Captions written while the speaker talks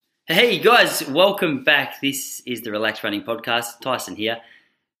Hey guys, welcome back. This is the Relaxed Running Podcast. Tyson here.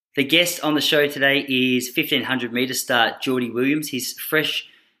 The guest on the show today is 1500 metre star Geordie Williams. He's fresh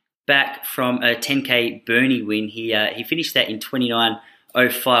back from a 10k Burnie win. He finished that in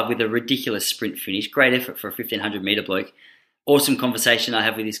 29:05 with a ridiculous sprint finish. Great effort for a 1500 metre bloke. Awesome conversation I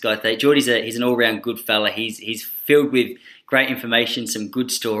have with this guy today. Geordie's he's an all-round good fella. He's filled with great information, some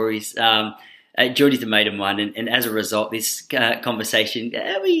good stories. Geordie's a mate of mine, and as a result, this conversation,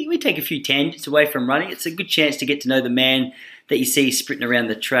 we take a few tangents away from running. It's a good chance to get to know the man that you see sprinting around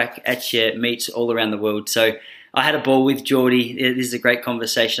the track at your meets all around the world. So I had a ball with Geordie. This is a great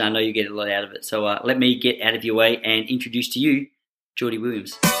conversation. I know you get a lot out of it. So let me get out of your way and introduce to you Geordie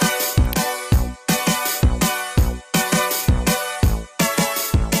Williams.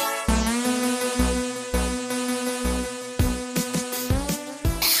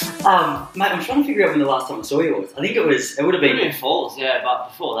 Mate, I'm trying to figure out when the last time I saw you was. I think it would have been Falls, yeah, but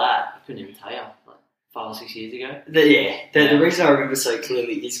before that, I couldn't even tell you, like 5 or 6 years ago. The reason I remember so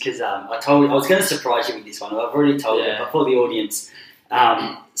clearly is because I was going to surprise you with this one. I've already told you, but for the audience,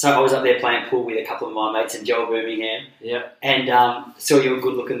 so I was up there playing pool with a couple of my mates in Joel Birmingham, and saw your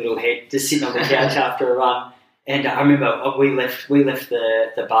good-looking little head just sitting on the couch after a run. And I remember we left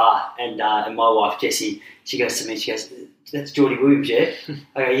the bar, and my wife Jessie, she goes to me, she goes, "That's Geordie Williams, yeah?"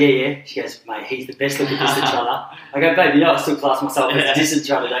 I go, yeah. She goes, "Mate, he's the best looking distance runner." I go, "Babe, you know I still class myself as a distance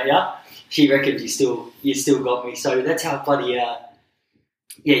runner, don't you?" She reckons you still got me. So that's how bloody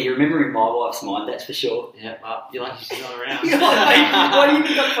you're remembering my wife's mind, that's for sure. Yeah, well, you're lucky she's not around. Why do you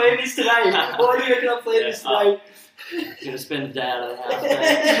think I'm playing this today? Why do you reckon I'm playing this today? Gonna spend the day out of the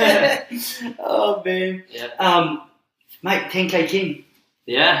house, mate. Oh man. Yeah. Mate, 10k king.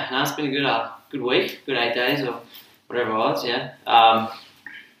 Yeah, no, it's been a good week, good 8 days or whatever it was. Yeah. It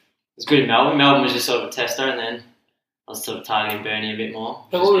was good in Melbourne. Melbourne was just sort of a tester, and then I was sort of targeting Burnie a bit more.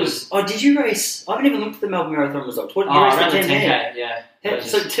 But did you race? I haven't even looked at the Melbourne Marathon results. What? I ran the 10k. Yeah.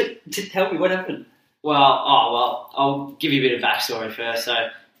 So tell me what happened. Well, I'll give you a bit of backstory first. So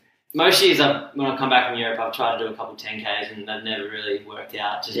most years when I come back from Europe, I've tried to do a couple of 10Ks and they've never really worked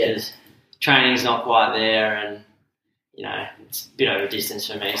out just because training's not quite there and, you know, it's a bit over distance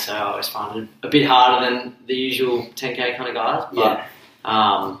for me, so I always find it a bit harder than the usual 10K kind of guys. But,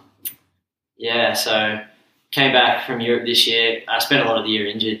 so came back from Europe this year. I spent a lot of the year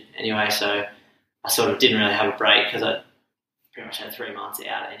injured anyway, so I sort of didn't really have a break because I pretty much had 3 months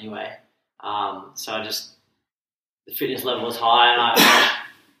out anyway. So the fitness level was high and I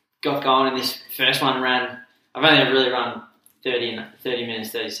got going in this first one. I've only really run 30 minutes,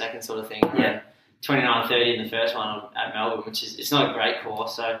 30 seconds sort of thing. Yeah. 29:30 in the first one at Melbourne, which is, it's not a great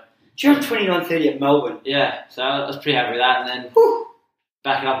course. So did you run 29:30 at Melbourne? Yeah, so I was pretty happy with that. And then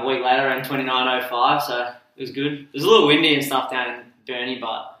back it up a week later and 29:05, so it was good. It was a little windy and stuff down in Burnie,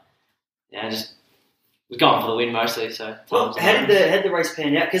 but yeah, just was going for the win mostly. So how did the race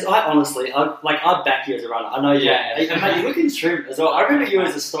pan out? Because I honestly, I back you as a runner. I know you. Yeah. Mate, you look in trim as well. I remember you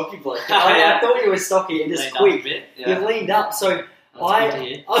as a stocky bloke. I thought you were stocky and just quick. You've leaned up. So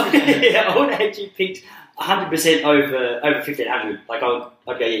I would have had you picked 100% over 1500. Like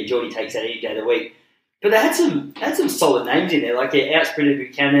I'd go, Geordie takes that any day of the week. But they had some solid names in there. Like outsprinted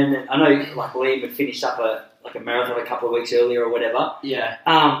Buchanan, and I know like Liam had finished up a marathon a couple of weeks earlier or whatever. Yeah.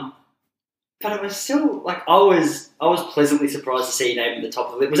 But it was still, like, I was pleasantly surprised to see your name at the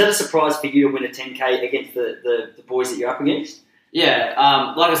top of it. Was that a surprise for you to win a 10K against the boys that you're up against?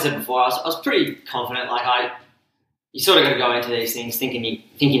 Yeah, like I said before, I was pretty confident. Like you sort of got to go into these things thinking you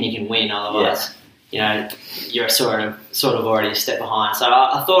can win. Otherwise, you know, you're sort of already a step behind. So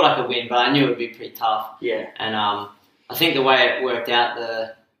I thought I could win, but I knew it would be pretty tough. Yeah. And I think the way it worked out,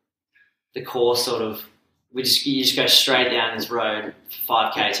 the course sort of, you just go straight down this road,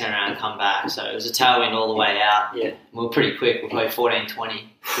 5k, turn around and come back. So it was a tailwind all the way out. Yeah. We were pretty quick. We probably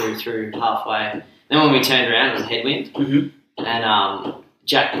 14:20 through halfway. Then when we turned around, it was a headwind. Mm-hmm. And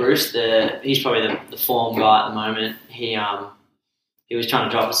Jack Bruce, he's probably the form guy at the moment. He was trying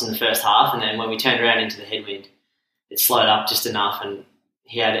to drop us in the first half, and then when we turned around into the headwind, it slowed up just enough, and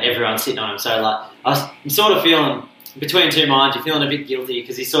he had everyone sitting on him. So like I'm sort of feeling between two minds. You're feeling a bit guilty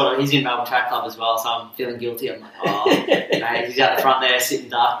because he's in Melbourne Track Club as well, so I'm feeling guilty. I'm like, mate, he's out the front there sitting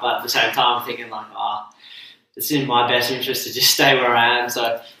duck, but at the same time I'm thinking like, it's in my best interest to just stay where I am.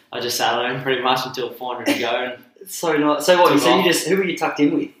 So I just sat on him pretty much until 400 to go. And so nice. So what? So who were you tucked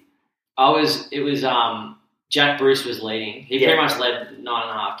in with? It was Jack Bruce was leading. He pretty much led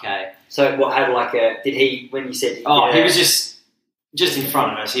 9.5k. So what had did he, when you said... he was just in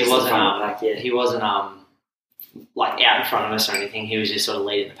front of us. He wasn't like out in front of us or anything. He was just sort of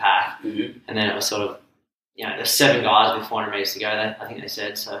leading the pack. Mm-hmm. And then it was sort of, there's 7 guys with 400 metres to go, I think they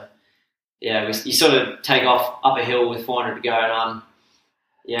said. So you sort of take off up a hill with 400 to go, and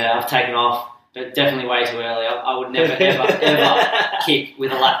I've taken off, but definitely way too early. I would never ever kick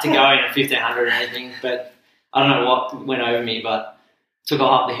with a lap to go in a 1500 or anything. But I don't know what went over me, but took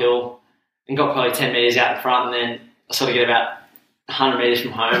off up the hill and got probably 10 metres out in front, and then I sort of get about 100 metres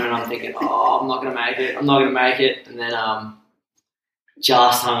from home, and I'm thinking, I'm not going to make it. And then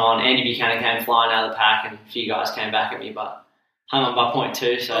just hung on. Andy Buchanan came flying out of the pack, and a few guys came back at me, but hung on by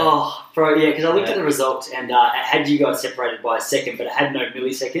 0.2. So. Oh, bro, yeah, because I looked at the results, and it had you guys separated by a second, but it had no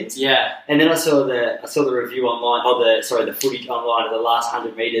milliseconds. Yeah. And then I saw the review online, the footage online of the last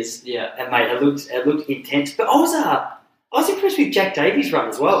 100 metres. Yeah. And mate, it looked intense. But I was impressed with Jack Davies' run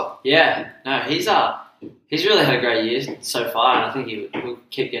as well. Yeah. No, he's really had a great year so far, and I think he will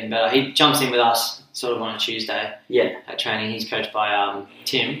keep getting better. He jumps in with us sort of on a Tuesday. Yeah. At training. He's coached by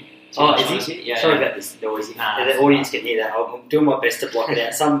Tim. Oh, is he? Yeah. Sorry about this noise. Nah, the audience can hear that. I'm doing my best to block it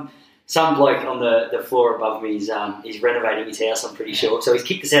out. Some bloke on the floor above me is renovating his house, I'm pretty sure. So he's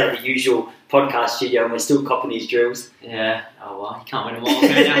kicked us out of the usual podcast studio, and we're still copping his drills. Yeah. Oh, well, you can't win them all,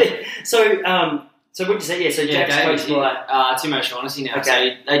 can you? So what did you say? Yeah, so Jack's coached by Tim O'Shaughnessy now.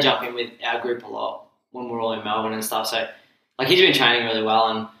 Okay. So they jump in with our group a lot when we're all in Melbourne and stuff. So, like, he's been training really well,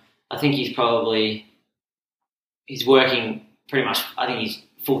 and I think he's working pretty much, I think he's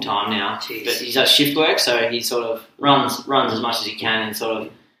full-time now. Jeez. But he does shift work, so he sort of runs as much as he can, and sort of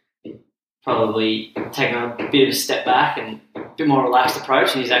probably taking a bit of a step back and a bit more relaxed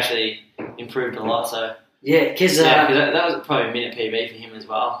approach, and he's actually improved a lot. So yeah, because that was probably a minute PB for him as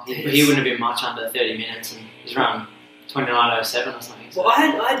well. He wouldn't have been much under 30 minutes, and he's run 29:07 or something. So. Well,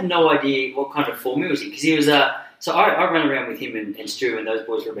 I had no idea what kind of form he was in, because he was so I ran around with him and Stu, and those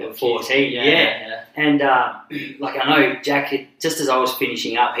boys were about 14. Yeah. And like, I know Jack had, just as I was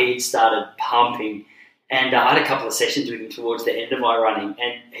finishing up, he had started pumping, and I had a couple of sessions with him towards the end of my running,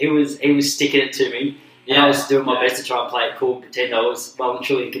 and he was sticking it to me. And I was doing my best to try and play it cool, pretend I was well and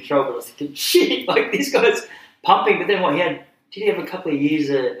truly in control, but I was thinking, shit, like, this guy's pumping. But then did he have a couple of years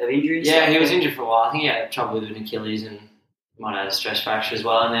of injuries? Yeah, he was injured for a while. I think he had trouble with an Achilles and might have had a stress fracture as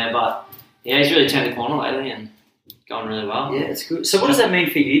well in there. But yeah, he's really turned the corner lately and going really well. Yeah, it's good. So what does that mean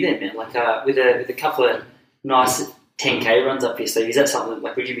for you then, man? Like with a couple of nice 10K runs up your sleeve, is that something,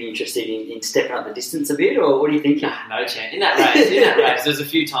 like, would you be interested in stepping up the distance a bit, or what are you thinking? Nah, no chance. In that race, there's a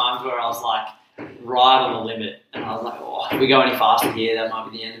few times where I was like right on the limit, and I was like, if we go any faster here, that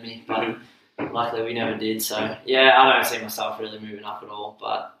might be the end of me. But luckily we never did. So yeah, I don't see myself really moving up at all.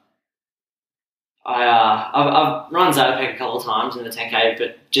 But I've run Zatopek a couple of times in the 10K,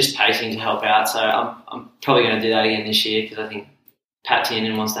 but just pacing to help out. So I'm probably going to do that again this year, because I think Pat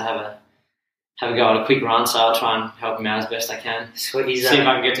Tiernan wants to have a go at a quick run, so I'll try and help him out as best I can. Sweet. See if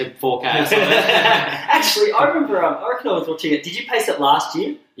I can get to 4K or something. Actually, I remember, I reckon I was watching it. Did you pace it last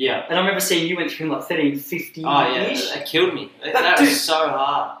year? Yeah. And I remember seeing you went through like 13:50. Oh yeah, that killed me. That was so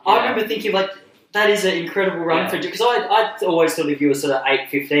hard. Yeah. I remember thinking, like, that is an incredible run for you, because I always thought of you as sort of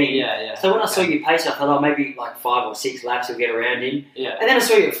 8:15. Yeah. So when I saw you pace, I thought, maybe like 5 or 6 laps you'll get around in. Yeah. And then I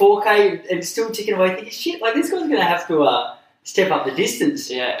saw you at 4K and still ticking away, thinking, shit, like, this guy's going to have to step up the distance.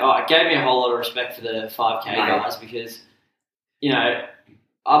 Yeah, it gave me a whole lot of respect for the 5K guys, because,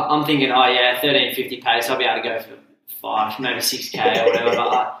 I'm thinking, 13:50 pace, I'll be able to go for 5, maybe 6K or whatever.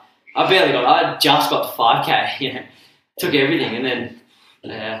 But I barely I just got to 5K. Took everything, and then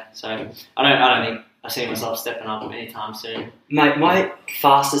so I don't think I see myself stepping up anytime soon. Mate, my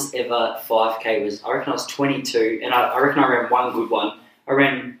fastest ever 5K was, I reckon I was 22, and I reckon I ran one good one. I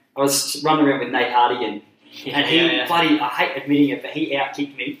was running around with Nate Hardigan. And he, bloody, I hate admitting it, but he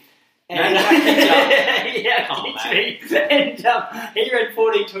outkicked me. And he outkicked me. And he ran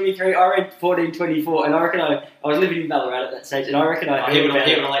 14:23, I ran 14:24, and I reckon I was living in Ballarat at that stage, and I reckon he would have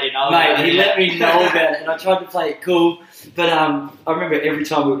let you know. Mate, he let me know about it, and I tried to play it cool. But I remember every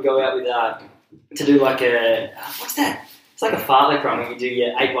time we would go out with to do like what's that? It's like a fartlek run when you do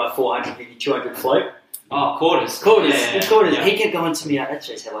your 8x400, maybe 200 float. Oh, quarters. Yeah. He kept going to me, that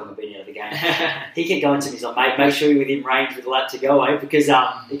shows how long I've been out of the game. He kept going to me, he's like, mate, make sure you're within range with a lap to go, because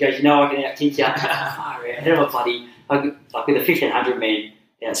he goes, I can outkick you. And then like with a 1500 man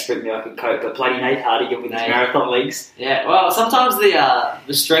outsprint me, I could cope, but bloody Nate Hardigan with his marathon legs. Yeah, well, sometimes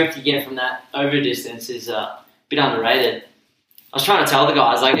the strength you get from that over distance is a bit underrated. I was trying to tell the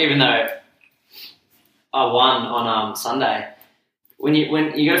guys, like, even though I won on Sunday, when you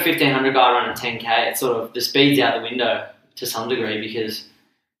got a 1500 guy running 10K, it's sort of, the speed's out the window to some degree, because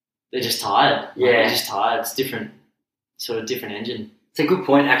they're just tired. Yeah. They're just tired. It's different engine. It's a good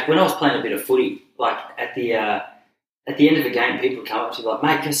point. Actually, when I was playing a bit of footy, like at the end of the game, people come up to me like,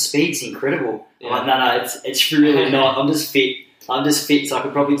 mate, your speed's incredible. Yeah. I'm like, no, it's really not. I'm just fit. I'm just fit, so I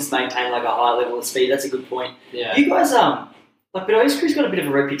could probably just maintain like a high level of speed. That's a good point. Yeah. You guys, like Benoist Crew's got a bit of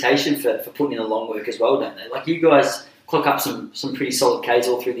a reputation for putting in the long work as well, don't they? Like you guys clock up some pretty solid Ks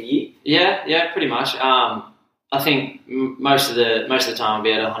all through the year. Yeah, pretty much. I think most of the time I'll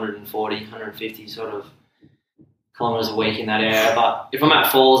be at 140, 150 sort of kilometres a week in that area. But if I'm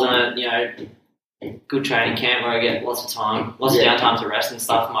at Falls and a good training camp where I get lots of downtime to rest and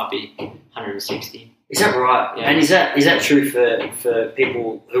stuff, it might be 160. Is that right? Yeah. And is that true for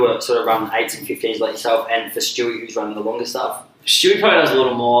people who are sort of running 8s and 15s like yourself, and for Stewie who's running the longer stuff? Stewie probably does a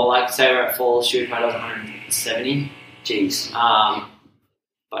little more. Like say we're at Falls, Stewie probably does 170. Jeez.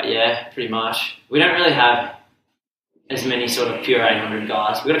 But yeah, pretty much. We don't really have as many sort of pure 800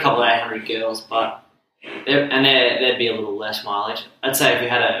 guys. We've got a couple of 800 girls, but there'd be a little less mileage. I'd say if we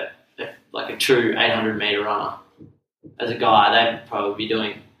had a true 800 metre runner as a guy, they'd probably be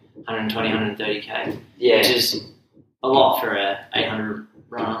doing 120, 130k, which is a lot for a 800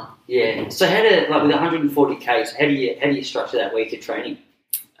 runner. Yeah. So with 140k, so how do you structure that week of training?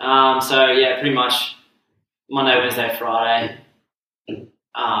 Pretty much Monday, Wednesday, Friday,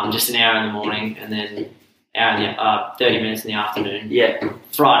 just an hour in the morning, and then 30 minutes in the afternoon. Yeah.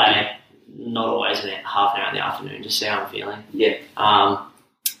 Friday, not always half an hour in the afternoon, just see how I'm feeling. Yeah.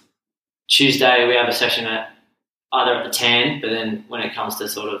 Tuesday we have a session either at the Tan, but then when it comes to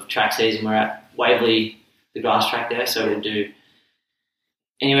sort of track season, we're at Waverley, the grass track there, so we'll do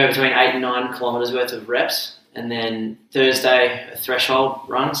anywhere between 8 and 9 kilometres worth of reps, and then Thursday a threshold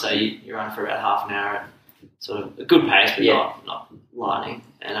run, so you run for about half an hour at sort of a good pace, but not lightning,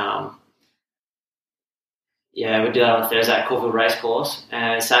 and we do that on Thursday at Caulfield Racecourse,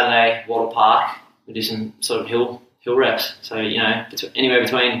 and Saturday Wattle Park we do some sort of hill reps, so anywhere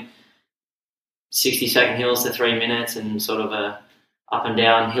between 60-second hills to 3 minutes, and sort of a up and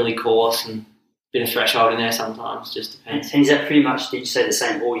down hilly course, and a bit of threshold in there sometimes, just depends. And is that pretty much, did you say, the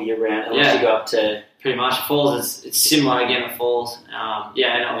same all year round? Unless you go up to... Pretty much. Falls, it's similar again at Falls.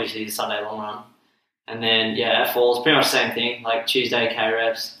 And obviously the Sunday long run. And then, at Falls, pretty much the same thing, like Tuesday K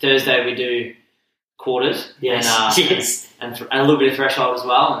reps. Thursday we do quarters. Yes. And a little bit of threshold as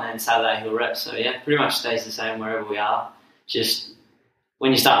well, and then Saturday hill reps. So, pretty much stays the same wherever we are. Just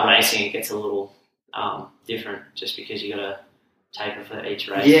when you start racing, it gets a little different, just because you got to taper for each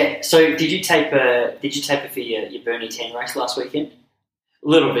race. Yeah. So did you taper for your Burnie 10 race last weekend? A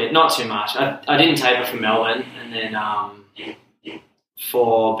little bit, not too much. I didn't taper for Melbourne, and then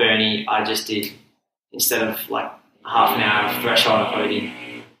for Burnie, I just did, instead of like half an hour of threshold, I probably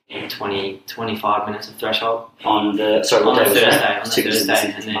did 20, 25 minutes of threshold on the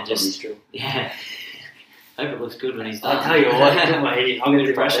Thursday, and then just I hope it looks good when he's done. I'll tell you what, I'm going to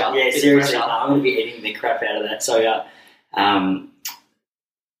do pressure. Yeah, seriously, I'm going to be editing the crap out of that. So,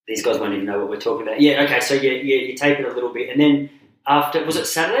 these guys won't even know what we're talking about. Yeah, okay. So you tape it a little bit, and then after, was it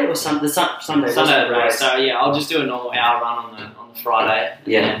Saturday or Sunday? Sunday race. So I'll just do a normal hour run on the Friday,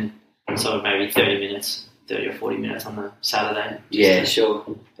 and then sort of maybe 30 or 40 minutes on the Saturday. Yeah, sure.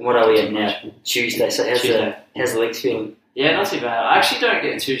 And what are we at now? Tuesday. So how's the legs feeling? Yeah, not too bad. I actually don't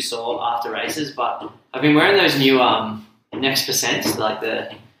get too sore after races, but I've been wearing those new Next Percents, like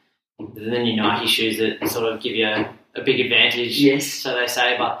the new Nike shoes that sort of give you a big advantage. Yes. So they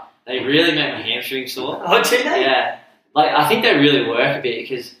say, but they really make my hamstrings sore. Oh, do they? Yeah. Like, I think they really work a bit,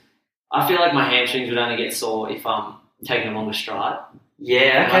 because I feel like my hamstrings would only get sore if I'm taking a longer stride.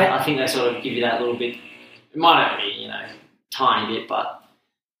 Yeah, okay. I think they sort of give you that little bit. It might only be, tiny bit, but,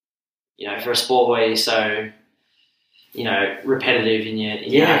 for a sport where you're so, repetitive in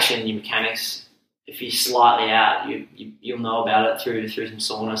your action, your mechanics, if you're slightly out, you'll know about it through some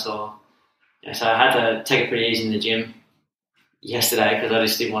soreness or. So I had to take it pretty easy in the gym yesterday, because I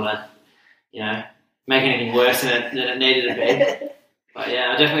just didn't want to, make anything worse than it needed to be. But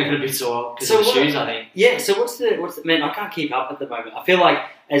I definitely got a bit sore because of the shoes, I think. Yeah. So what's the man? I can't keep up at the moment. I feel like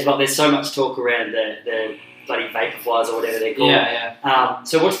as well. There's so much talk around the bloody Vaporflies or whatever they're called. Yeah.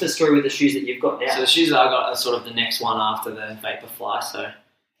 So what's the story with the shoes that you've got now? So the shoes that I got are sort of the next one after the Vaporfly. So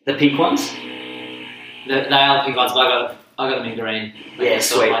the pink ones. They are the pink ones, but I got them in green. Sweet.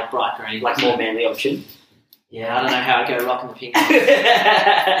 Sort of like bright green. Like more manly option. Yeah, I don't know how I'd go rocking the pink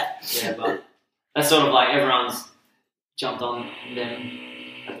ones. But that's sort of like everyone's jumped on them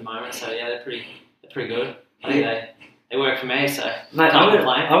at the moment. So they're pretty good. I think they work for me. So mate, I'm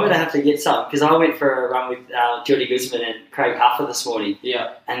gonna have to get some, because I went for a run with Jody Guzman and Craig Huffer this morning.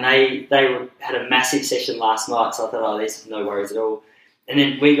 Yeah. And they had a massive session last night, so I thought, there's no worries at all. And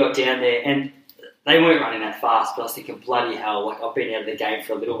then we got down there, and they weren't running that fast, but I was thinking, bloody hell, like I've been out of the game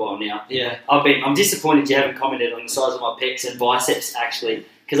for a little while now. Yeah. I'm disappointed you haven't commented on the size of my pecs and biceps actually,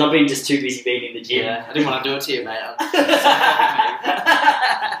 because I've been just too busy being in the gym. Yeah, I didn't want to do it to you, mate.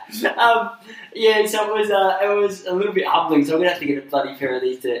 So it was a little bit humbling. So I'm gonna have to get a bloody pair of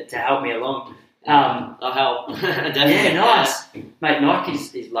these to help me along. I'll help. Definitely. Yeah, nice, mate.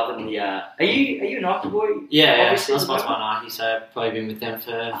 Nike's is loving the. Are you a Nike boy? Yeah, Obviously, I sponsored by Nike, so I've probably been with them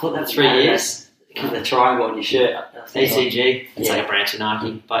for I thought that's 3 years. Because the triangle on your shirt. ACG, it's like a branch of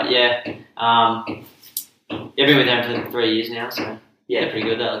Nike. But yeah, I've been with them for 3 years now, so yeah, pretty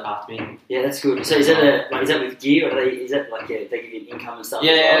good. They look after me. Yeah, that's good. So is that is that with gear, or is that like they give you income and stuff?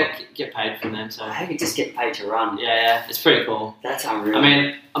 Yeah, get paid from them. So I hope you just get paid to run. Yeah, it's pretty cool. That's unreal. I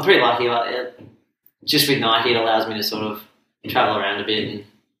mean, I'm pretty lucky. Like, just with Nike, it allows me to sort of travel around a bit,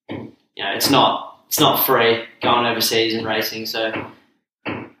 and it's not free going overseas and racing, so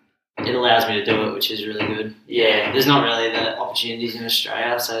it allows me to do it, which is really good. Yeah, there's not really the opportunities in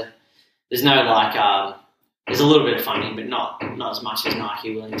Australia, so there's no there's a little bit of funding, but not as much as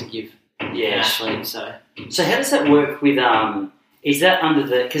Nike willing to give an athlete. So how does that work with is that under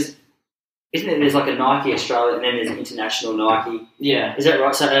because isn't it there's like a Nike Australia and then there's international Nike? Yeah, is that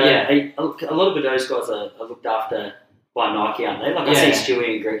right? So a lot of those guys are looked after by Nike, aren't they? Like I see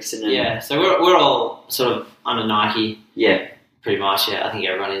Stewie and Gregson. And, so we're all sort of under Nike. Yeah. Pretty much, yeah. I think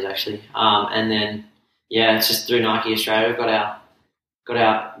everyone is actually. And then, it's just through Nike Australia. We've got our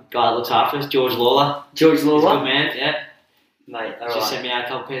guy that looks after us, George Lawler. George Lawler? He's a good man, yeah. Mate, just sent me out a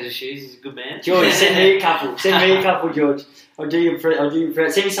couple pairs of shoes. He's a good man. George, send me a couple. George. I'll do you for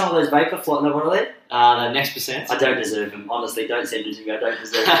send me some of those vapor flight. What are they? The Next Percent. I don't deserve them. Honestly, don't send them to me. I don't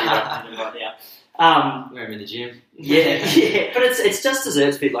deserve them right now. Wear them in the gym. Yeah. But it's just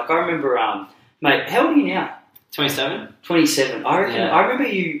desserts bit. Like I remember, mate, how old are you now? 27. 27. I reckon. I remember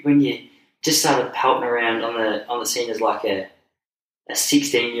you when you just started pelting around on the scene as like a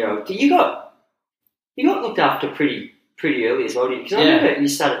 16-year-old. You got looked after pretty early as well, didn't you? Because I remember you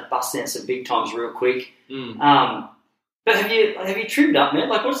started busting out some big times real quick. But have you trimmed up, man?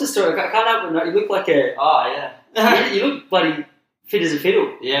 Like, what's the story? I can't help but know you look like a. Oh yeah. you look bloody fit as a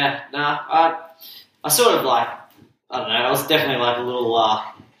fiddle. Yeah. Nah. I sort of I don't know. I was definitely like a little.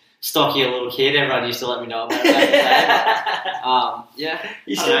 Stockier little kid. Everyone used to let me know about that.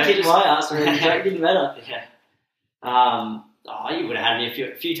 You still kicked my ass when it didn't matter. Yeah. You would have had me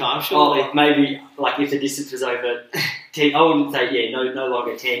a few times, surely. Maybe like if the distance was over 10. I wouldn't say no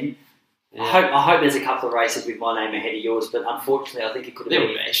longer 10. Yeah. I hope there's a couple of races with my name ahead of yours, but unfortunately, I think it could have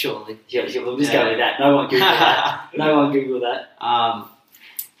been. There surely. Yeah, we'll just go with that. No one Googled that. No one Googled that.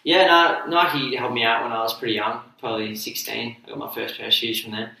 Nike helped me out when I was pretty young, probably 16. I got my first pair of shoes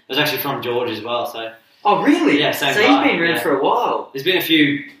from them. It was actually from George as well, so. Oh, really? Yeah, same So guy. He's been around for a while. There's been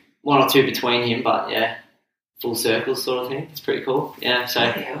one or two between him, but yeah, full circle sort of thing. It's pretty cool. Yeah, so.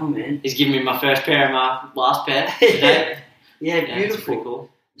 Bloody hell, man. He's given me my first pair and my last pair today. Yeah, beautiful. It's pretty cool.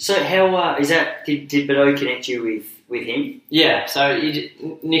 So how is that? Did Bedeau connect you with him? Yeah, so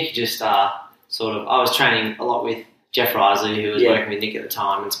Nick just sort of. I was training a lot with Jeff Risley, who was working with Nick at the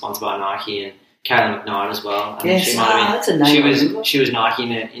time and sponsored by Nike, and Kayla McKnight as well. Yes, that's a name. She was Nike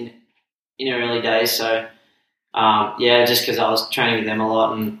in her early days, so just because I was training with them a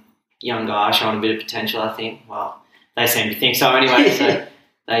lot and young guy showing a bit of potential, I think. Well, they seem to think so anyway. So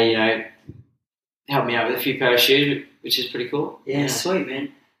they helped me out with a few pair of shoes, which is pretty cool. Yeah, sweet,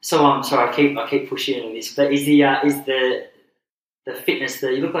 man. So I'm sorry, I keep pushing on this, but is the fitness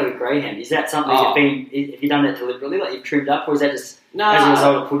that you look like a greyhound? Is that something have you done that deliberately, like you've trimmed up, or is that just as a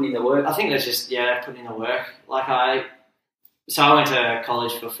result of putting in the work? I think that's just putting in the work. I went to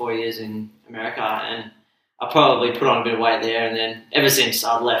college for 4 years in America, and I probably put on a bit of weight there, and then ever since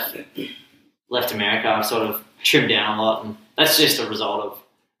I left America, I've sort of trimmed down a lot, and that's just a result of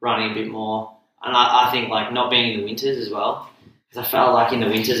running a bit more. And I think not being in the winters as well, because I felt like in the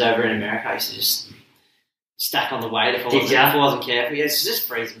winters over in America, I used to just stack on the weight if I wasn't careful. Yeah, it's just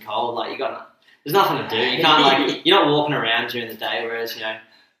freezing cold. There's nothing to do. You can't you're not walking around during the day. Whereas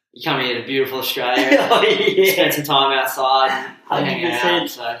you come here to beautiful Australia, spend some time outside, and hang out.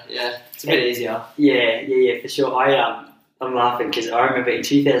 So it's a bit easier. Yeah, for sure. I'm laughing because I remember in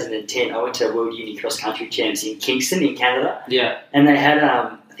 2010 I went to World Uni Cross Country Champs in Kingston in Canada. Yeah, and they had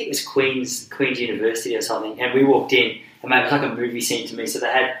I think it was Queen's University or something, and we walked in. And mate, it was like a movie scene to me. So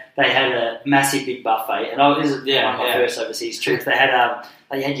they had a massive big buffet, and this is one of my first overseas trips. They had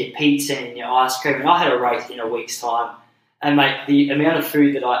you had your pizza and your ice cream, and I had a race in a week's time. And mate, the amount of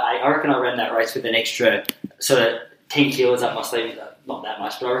food that I ate, I reckon I ran that race with an extra sort of 10 kilos up my sleeve. Not that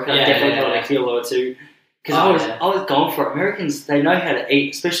much, but I reckon I definitely got a kilo or two. Because I was gone for it. Americans, they know how to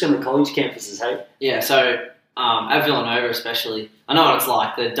eat, especially on the college campuses, hey? Yeah, so at Villanova especially, I know what it's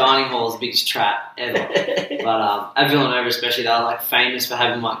like. The dining hall is the biggest trap ever. But at Villanova especially, they're like famous for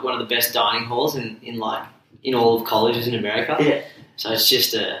having like one of the best dining halls in all of colleges in America. Yeah. So it's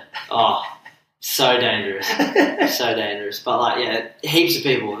just so dangerous. So dangerous. But like, yeah, heaps of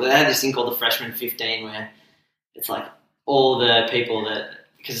people. They had this thing called the Freshman 15 where it's like all the people that,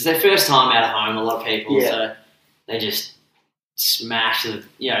 because it's their first time out of home, a lot of people, so they just smash the,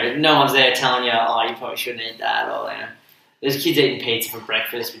 no one's there telling you, oh, you probably shouldn't eat that, or, there's kids eating pizza for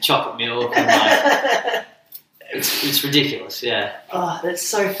breakfast with chocolate milk, and like, it's ridiculous, yeah. Oh, that's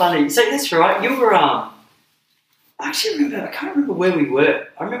so funny. So that's right, you were, I can't remember where we were.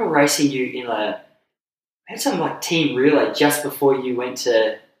 I remember racing you in we had some like team relay just before you went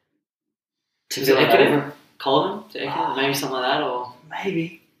to Villanova. Colin, maybe something like that, or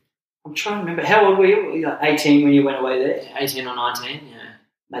maybe. I'm trying to remember. How old were you? Were you like 18 when you went away there? 18 or 19, yeah.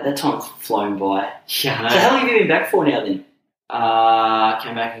 Mate, that time's flown by. Yeah, I know. So how long have you been back for now then?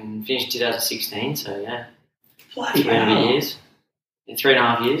 Came back and finished 2016, so yeah. Bloody 3.5 years. In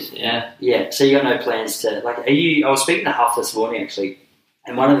 3.5 years, yeah. Yeah, so you got no plans to, I was speaking to Huff this morning actually,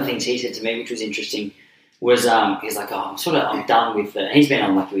 and one of the things he said to me, which was interesting, was he's like, oh, I'm done with he's been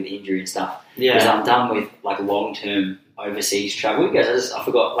unlucky with injury and stuff. Yeah. Because I'm done with like long-term overseas travel. Because I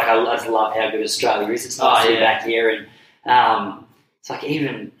forgot, I just love how good Australia is. It's nice to be back here, and it's like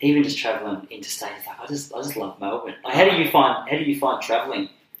even just traveling interstate. It's like I just love Melbourne. Like, how do you find traveling?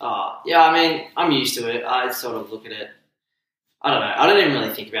 Yeah, I mean, I'm used to it. I sort of look at it. I don't know. I don't even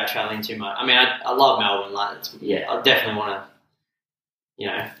really think about traveling too much. I mean, I love Melbourne. Like, I definitely want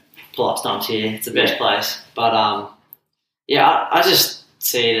to, pull up stumps here. It's the best place. But I just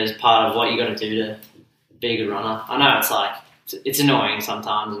see it as part of what you got to do to be a good runner. I know it's like it's annoying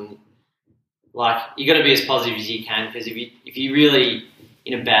sometimes, and like you got to be as positive as you can, because if you really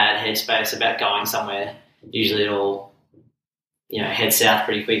in a bad headspace about going somewhere, usually it all head south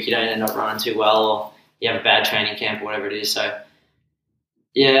pretty quick. You don't end up running too well, or you have a bad training camp or whatever it is. So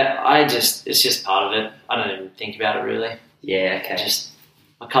yeah, it's just part of it. I don't even think about it really. Yeah, okay.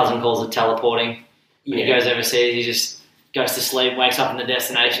 My cousin calls it teleporting. When he goes overseas, he just goes to sleep, wakes up in the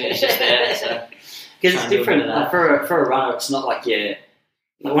destination, and he's just there. So because it's different for a runner. It's not like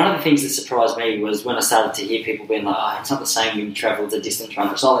one of the things that surprised me was when I started to hear people being like, "Oh, it's not the same when you travel as a distance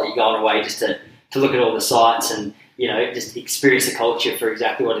runner. It's not like you're going away just to look at all the sites and just experience the culture for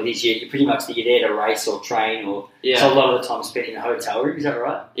exactly what it is. You pretty much you're there to race or train, or so a lot of the time spent in a hotel room. Is that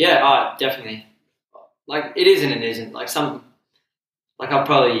right? Yeah, definitely. Like it is and it isn't. Like I've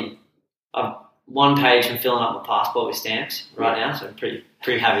one page from filling up my passport with stamps right now, so I'm pretty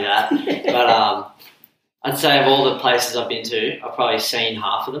happy with that. But I'd say of all the places I've been to, I've probably seen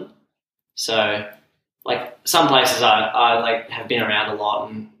half of them. So like some places I like have been around a lot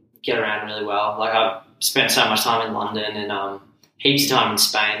and get around really well. Like I've spent so much time in London and heaps of time in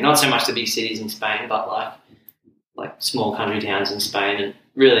Spain. Not so much the big cities in Spain, but like small country towns in Spain, and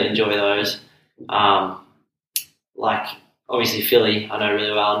really enjoy those. Like obviously Philly, I know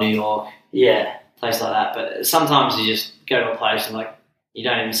really well. New York, place like that. But sometimes you just go to a place and like you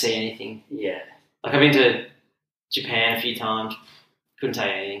don't even see anything. Yeah. Like I've been to Japan a few times. Couldn't tell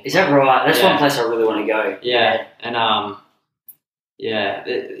you anything. Is that right? That's one place I really want to go. Yeah. And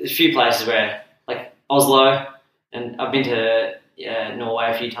there's a few places where like Oslo, and I've been to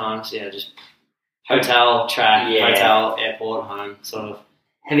Norway a few times. Yeah, just hotel, track, hotel, airport, home, sort of.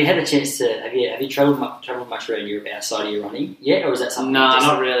 Have you had a chance to have you travelled much around Europe outside of your running yet, or is that something? No,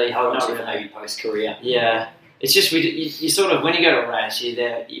 not really. Not really. Maybe post career. Yeah, it's just you sort of when you go to a race, you're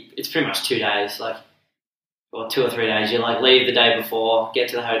there. It's pretty much 2 days, or 2 or 3 days. You like leave the day before, get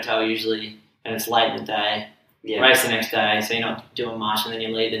to the hotel usually, and it's late in the day. Yeah. Race the next day, so you're not doing much, and then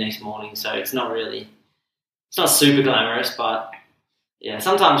you leave the next morning. So it's not super glamorous, but yeah,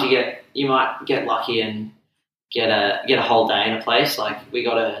 sometimes you might get lucky and get a whole day in a place. Like we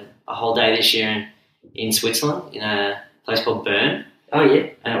got a whole day this year in Switzerland in a place called Bern. Oh yeah,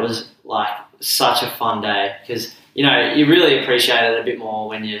 and it was like such a fun day because you really appreciate it a bit more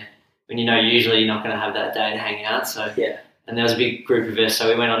when you know usually you're not going to have that day to hang out. So yeah, and there was a big group of us, so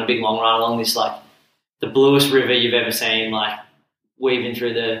we went on a big long run along this like the bluest river you've ever seen, like weaving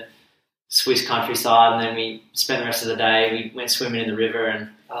through the Swiss countryside, and then we spent the rest of the day. We went swimming in the river, and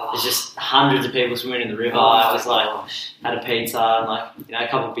There's just hundreds of people swimming in the river. Oh, I was gosh. had a pizza and a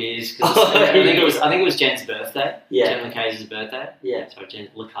couple of beers. I think it was Jen's birthday. Yeah. Jen Lacaze's birthday. Yeah. Sorry, Jen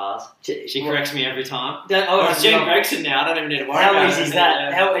Lacaze. She corrects me every time. Oh, It's Jen Gregson now. I don't even need to worry how about it. easy is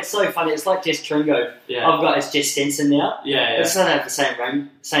that? It's so funny. It's like Jess Tringo. Yeah. I've got it's Jess Stenson now. Yeah. But it's not have the same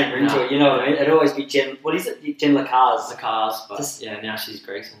ring to it. You know what I mean? It'd always be Jen. What is it? Jen Lacaze. Lacaze, but Just- now she's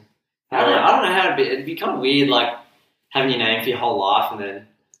Gregson. I don't know how it'd be. It'd be kind of weird, like having your name for your whole life and then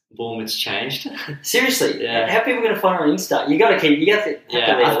boom, it's changed. Seriously, Yeah. how are people going to find her on Insta? You got to have to leave it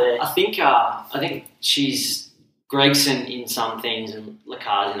there. I think she's Gregson in some things and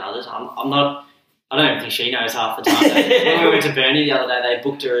Lacaze in others. I'm not. I don't even think she knows half the time. When we went to Burnie the other day, they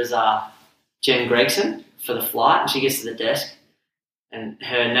booked her as Jen Gregson for the flight, and she gets to the desk, and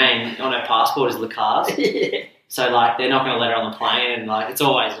her name on her passport is Lacaze. Yeah. So they're not going to let her on the plane, and it's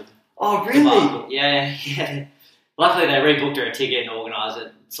always. Oh, really? Yeah. Luckily, they rebooked her a ticket and organised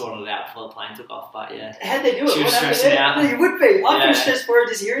it, sorted it out before the plane took off. But yeah, How'd they do it? She was What happened stressing there? out. No, you would be. I've Yeah. been stressed for her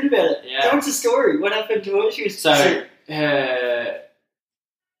just hearing about it. Yeah. What's the story? What happened to her? She was so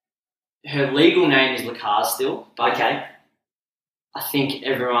her legal name is Lacaze still, but okay. I think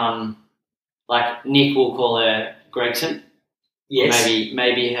everyone, Nick will call her Gregson. Yes.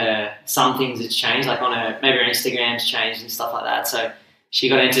 Maybe her some things it's changed, like on her maybe her Instagram's changed and stuff like that. So she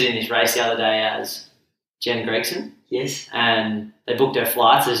got entered in this race the other day as Jen Gregson, Yes. and they booked her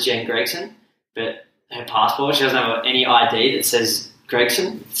flights as Jen Gregson, but her passport, she doesn't have any ID that says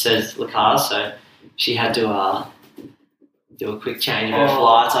Gregson. It says Lacaze, so she had to do a quick change of her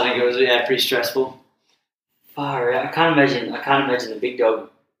flights. I think it was pretty stressful. Far out. I can't imagine the big dog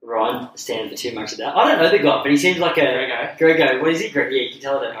Ryan standing for too much of that. I don't know the guy, but he seems like a Grego. What is he? Yeah, you can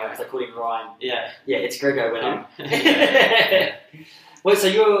tell I don't know because I called him Ryan. Yeah. Yeah, it's Grego when I'm. Yeah. Well, so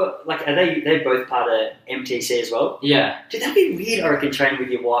you're are they both part of MTC as well? Yeah. Dude, that'd be weird, I reckon, training with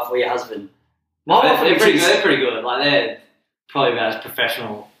your wife or your husband. My wife They're pretty good. They're pretty good. They're probably about as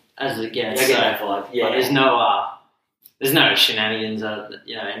professional as it gets. I get that vibe. Yeah. There's no shenanigans.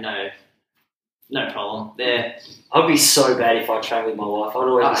 No problem. I'd be so bad if I trained with my wife. I'd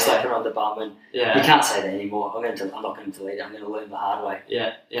always be slapping her on the bum, and you Yeah. can't say that anymore. I'm not going to delete it. I'm going to learn the hard way.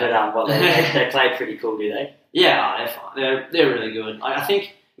 Yeah. But they play pretty cool, do they? Yeah, they're fine. They're really good. I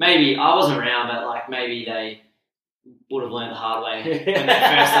think maybe I wasn't around, but maybe they would have learned the hard way when they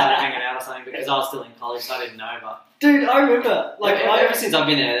first started hanging out or something, because I was still in college, so I didn't know. But Dude, I remember ever since I've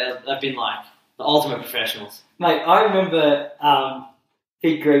been there, they've been the ultimate professionals. Mate, I remember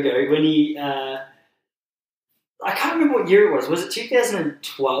Big Grego when he. I can't remember what year it was. Was it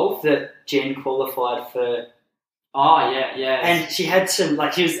 2012 that Jen qualified for? Oh yeah. And she had some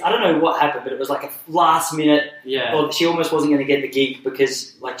she was. I don't know what happened, but it was a last minute. Yeah. Or she almost wasn't going to get the gig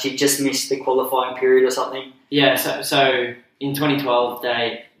because she just missed the qualifying period or something. Yeah. So in 2012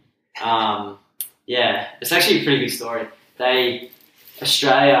 they, it's actually a pretty good story.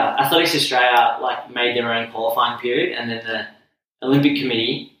 Athletics Australia made their own qualifying period, and then the Olympic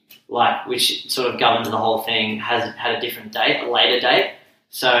Committee, which sort of governs the whole thing, has had a different date, a later date.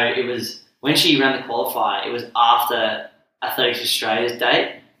 So it was when she ran the qualifier, it was after Athletics Australia's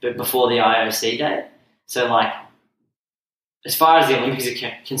date, but before the IOC date. So as far as the Olympics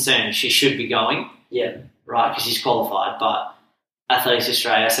are concerned, she should be going. Yeah. Right, because she's qualified, but Athletics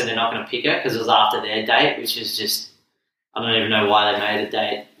Australia said they're not going to pick her because it was after their date, which is just, I don't even know why they made a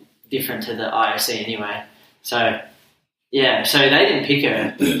date different to the IOC anyway. So, yeah, so they didn't pick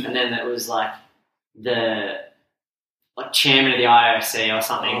her, and then it was the chairman of the IOC or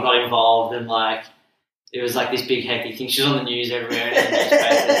something got involved, and it was this big hectic thing. She was on the news everywhere,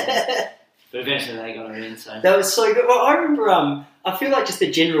 but eventually they got her in. So that was so good. Well, I remember. I feel just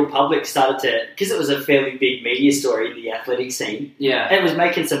the general public started to, because it was a fairly big media story in the athletic scene. Yeah, and it was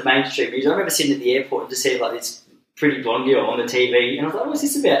making some mainstream news. I remember sitting at the airport and just seeing this pretty blonde girl on the TV, and I thought, what's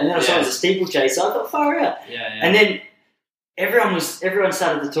this about? And then I saw it was a steeplechase, so I thought, far out. Yeah. And then everyone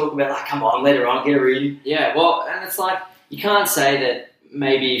started to talk about come on, let her on, get her in. Yeah, well, and it's you can't say that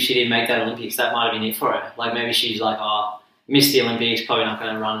maybe if she didn't make that Olympics, that might have been it for her. Maybe she's missed the Olympics, probably not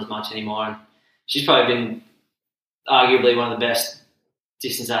going to run as much anymore. And she's probably been arguably one of the best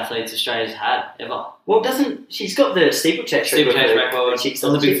distance athletes Australia's had ever. Well, she's got the steeplechase record. She's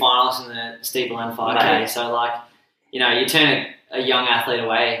Olympic finalist in the steeple and 5K. Right. So, you turn a young athlete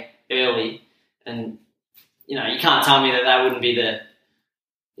away early, and you can't tell me that wouldn't be the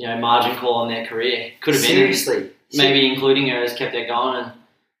margin call on their career. Could have been. Seriously. Maybe including her has kept her going and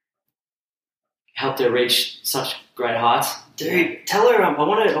helped her reach such great heights. Dude, tell her I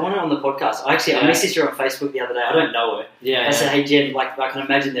want her on the podcast. I messaged her on Facebook the other day. I don't know her. Yeah. I said, hey Jen, like I can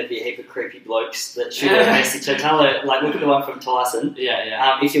imagine there'd be a heap of creepy blokes that shoot her a message. So tell her, like, look at the one from Tyson.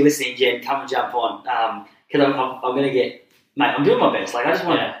 Yeah. If you're listening, Jen, come and jump on. Because I'm going to get, mate. I'm doing my best. Like I just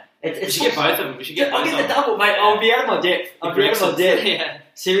want. Yeah. We should get both of them. We should get. I'll get the double, mate. I'll be out of my depth. Yeah.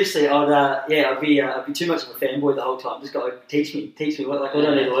 Seriously, I'd be too much of a fanboy the whole time. Just go teach me what do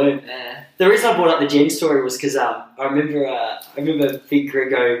I need to learn. Yeah. The reason I brought up the Jen story was because I remember Big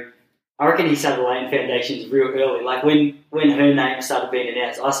Grego. I reckon he started laying foundations real early. Like when her name started being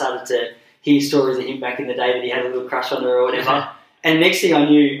announced, I started to hear stories of him back in the day that he had a little crush on her or whatever. And next thing I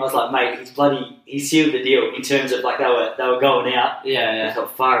knew, I was like, mate, he sealed the deal in terms of like they were going out. Yeah. I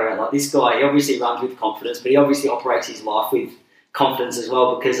thought, far out. Like this guy, he obviously runs with confidence, but he obviously operates his life with confidence as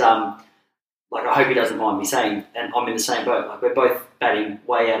well because like I hope he doesn't mind me saying, and I'm in the same boat. Like we're both batting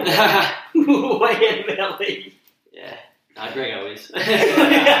way out of our league. Yeah. No, Grego is.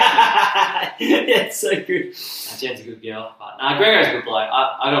 Yeah, it's so good. Jen's a good girl. But no, Grego's a good bloke.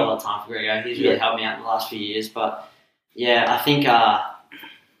 I got a lot of time for Grego. He's really helped me out in the last few years. But yeah, I think I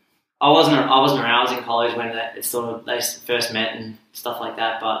wasn't around. I was in college when they first met and stuff like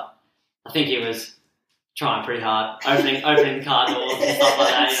that. But I think he was trying pretty hard, opening the car doors and stuff like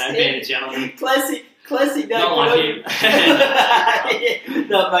that. Being a gentleman. Classic. Not like him.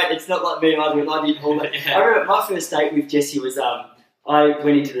 No, mate, it's not like me either. I didn't hold it. I remember my first date with Jessie was I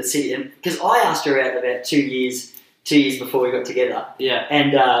went into the city and because I asked her out about 2 years before we got together. Yeah.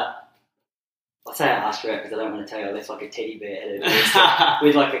 And I say I asked her out because I don't want to tell you I left like a teddy bear at her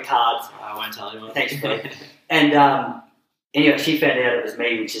with like a card. I won't tell anyone. Thanks, bro. And anyway, she found out it was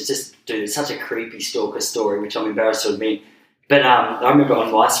me, which is just such a creepy stalker story, which I'm embarrassed to admit. But I remember on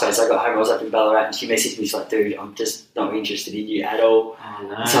MySpace, I got home, I was up in Ballarat, and she messaged me, she's like, dude, I'm just not interested in you at all. Oh,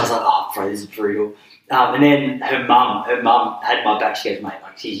 no. So I was like, oh, bro, this is brutal. And then her mum had my back. She goes, mate,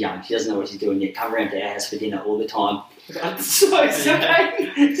 like, she's young. She doesn't know what she's doing yet. Come around to our house for dinner all the time. So it's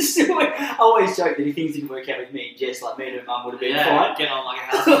okay. I always joke that if things didn't work out with me and Jess, like me and her mum would have been fine. Get on like a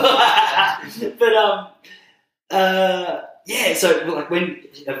house. But, so like when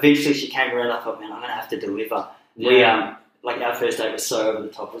eventually she came around, I thought, man, I'm going to have to deliver. Yeah. Like our first date was so over the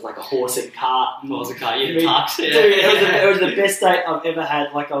top. It was like a horse and cart. You tux. Dude, it was the best date I've ever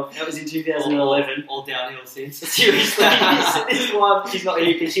had. Like that was in 2011. All downhill since. Seriously, this is why she's not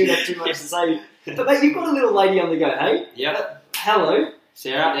here because she would have too much to say. But mate, you've got a little lady on the go, hey? Yep. Hello.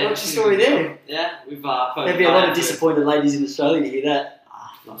 Sarah. Yeah, what's your story there? Yeah, we've there'd be a lot of disappointed ladies in Australia to hear that.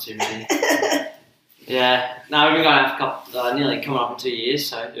 Not too many. Yeah. No, we've been going out for a couple, nearly coming up in 2 years,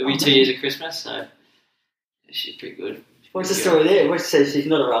 so it'll be 2 years of Christmas. So she's pretty good. What's the story there? What says she's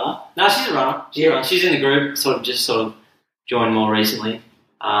not a runner? No, she's a runner. She's in the group. Sort of joined more recently.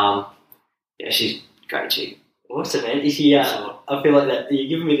 She's a great chick. Awesome, man. Is she? I feel like that you're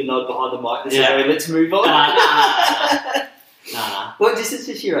giving me the nod behind the mic. Let's move on. Nah. What distance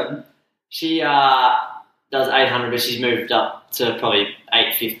does she run? She does 800, but she's moved up to probably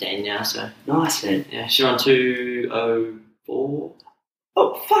 8:15 now. So nice, man. Yeah, she run 2:04.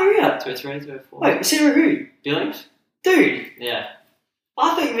 Oh, far out. 2:03, 2:04. Wait, Sarah who? Billings. Dude. Yeah.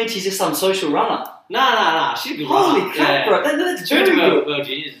 I thought you meant she's just some social runner. No. She's a good runner. Holy crap, bro. That's very good. World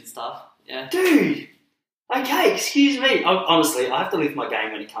Juniors and stuff. Yeah. Dude. Okay, excuse me. Honestly, I have to lift my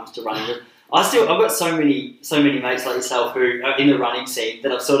game when it comes to running. I've got so many mates like yourself who are in the running scene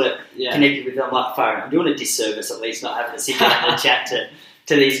that I've sort of connected with. I'm like, fire, I'm doing a disservice at least not having to sit down and chat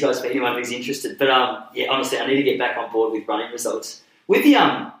to these guys for anyone who's interested. But honestly, I need to get back on board with running results. With the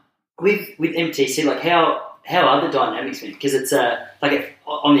with MTC, like how are the dynamics, man? Because it's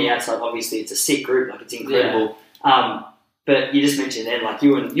on the outside, obviously it's a sick group, like it's incredible. Yeah. But you just mentioned then, like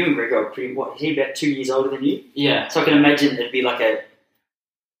you and Grego are pretty. What? Is he about 2 years older than you? Yeah. So I can imagine it'd be like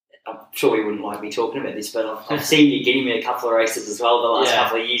I'm sure he wouldn't like me talking about this, but I've seen you getting me a couple of races as well the last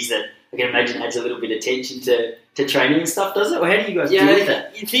couple of years that I can imagine adds a little bit of tension to training and stuff, does it? Or how do you guys deal with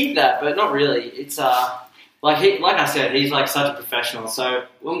that? You think that, but not really. It's like I said, he's like such a professional. So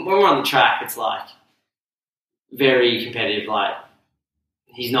when we're on the track, it's like very competitive. Like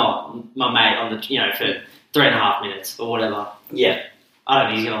he's not my mate on the for 3.5 minutes or whatever. Yeah, I don't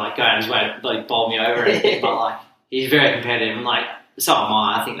think he's gonna like go out of his way to like bowl me over or anything. But like he's very competitive and like so am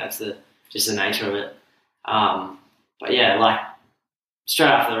I. I think that's just the nature of it. But yeah, like straight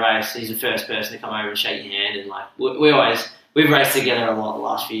after the race, he's the first person to come over and shake your hand, and like we've raced together a lot the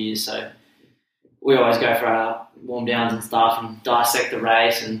last few years, so we always go for our warm downs and stuff and dissect the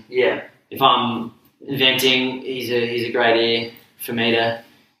race. And if I'm venting, he's a great ear for me to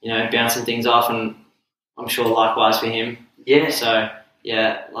bounce some things off, and I'm sure likewise for him. Yeah. So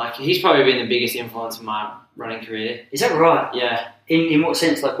yeah, like he's probably been the biggest influence in my running career. Is that right? Yeah. In what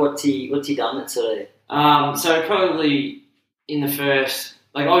sense? Like, what's he done that's sort of... So probably in the first,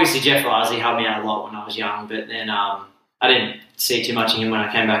 like obviously Jeff Risley helped me out a lot when I was young, but then I didn't see too much of him when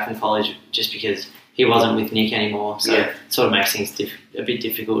I came back from college just because he wasn't with Nick anymore. So it sort of makes things a bit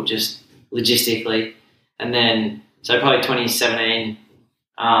difficult just logistically. And then, so probably 2017,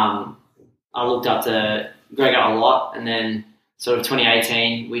 I looked up to Gregor a lot, and then sort of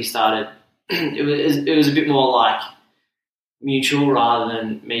 2018 we started. It was a bit more like mutual rather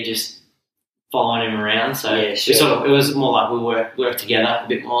than me just following him around. So it was more like we worked together a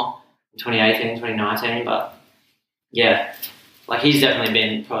bit more in 2018, 2019. But yeah, like he's definitely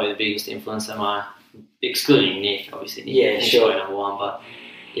been probably the biggest influence on my, excluding Nick, obviously. Nick's probably number one, but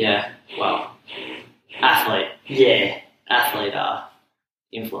yeah, well, athlete. Yeah. Athlete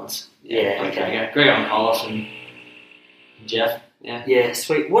influence. Yeah, like okay. Gregor and Carlos and Jeff. Yeah. Yeah,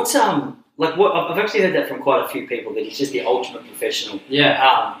 sweet. What's like what I've actually heard that from quite a few people that he's just the ultimate professional.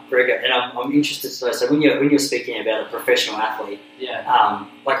 Yeah. Gregor, and I'm interested to know. So when you're speaking about a professional athlete, yeah.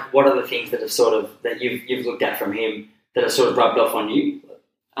 Like what are the things that have sort of that you've looked at from him that have sort of rubbed off on you?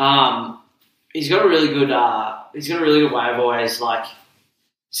 He's got a really good way of always like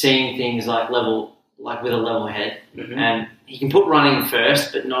seeing things like level, like with a level head, and he can put running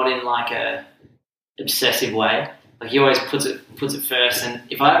first, but not in like a obsessive way. Like he always puts it first. And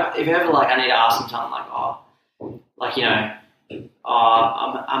if ever like I need to ask him something like,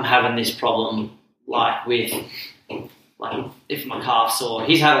 I'm having this problem like with like if my calf's sore.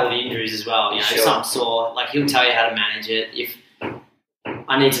 He's had all the injuries as well. If something's sore, like he'll tell you how to manage it. If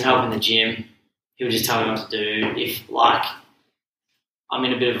I need some help in the gym, he'll just tell me what to do. If like I'm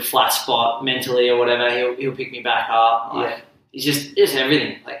in a bit of a flat spot mentally or whatever, he'll pick me back up. Like he's just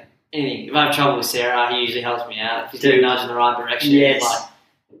everything. Like anything. If I have trouble with Sarah, he usually helps me out. If he's doing a nudge in the right direction, like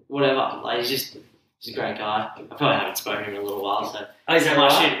whatever. Like he's a great guy. I probably haven't spoken to him in a little while, so I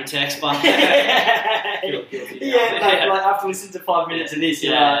might shoot him a text, but like after listening to 5 minutes of this,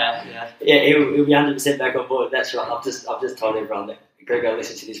 he'll be 100% back on board. That's right. I've just told everyone that Gregor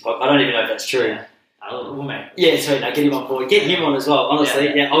listens to this podcast. I don't even know if that's true. Yeah. We'll make it. Yeah, so get him on board. Get him on as well.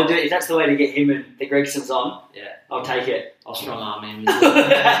 Honestly, I'll do it. If that's the way to get him and the Gregsons on, I'll take it. I'll strong arm him.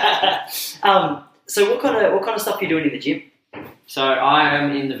 So what kind of stuff are you doing in the gym? So I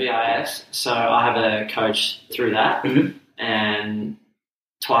am in the VIS. So I have a coach through that, and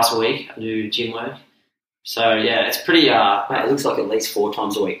twice a week I do gym work. So yeah, it's pretty. It looks like at least 4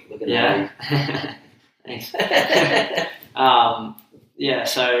 times a week. Look at that. Thanks.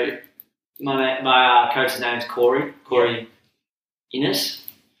 So my coach's name is Corey Innes.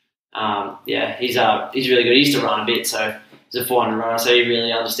 He's really good. He used to run a bit, so he's a 400 runner, so he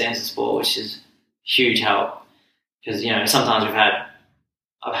really understands the sport, which is huge help. Because sometimes I've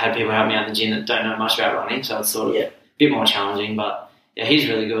had people help me out in the gym that don't know much about running, so it's sort of a bit more challenging. But yeah, he's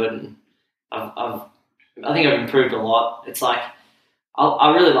really good, and I think I've improved a lot. It's like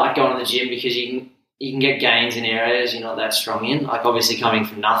I really like going to the gym because you can get gains in areas you're not that strong in. Like obviously coming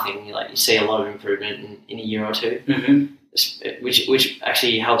from nothing, you see a lot of improvement in a year or two, which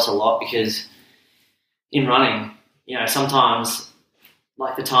actually helps a lot because in running, sometimes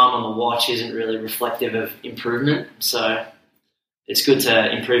like the time on the watch isn't really reflective of improvement. So it's good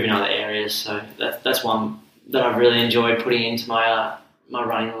to improve in other areas. So that's one that I've really enjoyed putting into my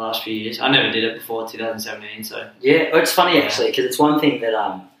running the last few years. I never did it before 2017. So it's funny actually because it's one thing that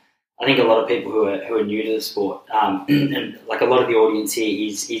I think a lot of people who are new to the sport, and like a lot of the audience here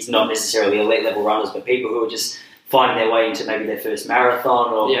is not necessarily elite level runners, but people who are just finding their way into maybe their first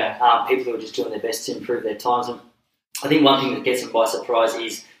marathon or people who are just doing their best to improve their times. And I think one thing that gets them by surprise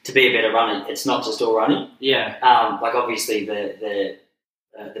is to be a better runner. It's not just all running. Yeah. Like obviously the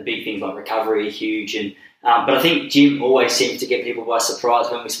big things like recovery are huge, and but I think gym always seems to get people by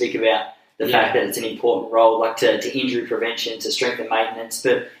surprise when we speak about the fact that it's an important role, like to injury prevention, to strength and maintenance.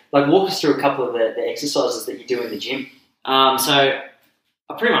 But like walk us through a couple of the exercises that you do in the gym. So I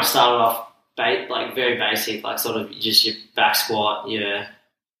pretty much started off very basic, like sort of just your back squat, your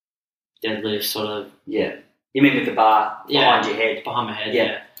deadlift, sort of. Yeah. You mean with the bar behind your head? Behind my head,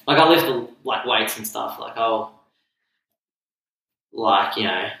 yeah. Like I lift like weights and stuff. Like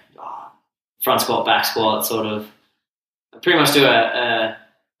front squat, back squat, sort of. I pretty much do a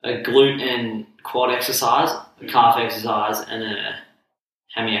glute and quad exercise, a calf exercise, and a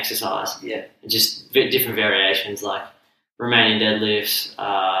hammy exercise. Yeah. Just different variations like Romanian deadlifts,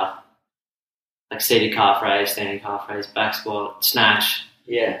 like seated calf raise, standing calf raise, back squat, snatch,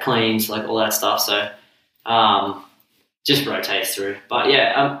 cleans, like all that stuff. So just rotates through. But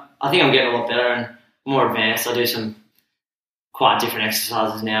yeah, I think I'm getting a lot better and more advanced. I do some quite different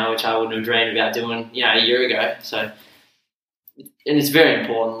exercises now, which I wouldn't have dreamed about doing, a year ago. So, and it's very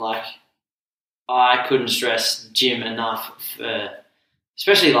important. Like, I couldn't stress gym enough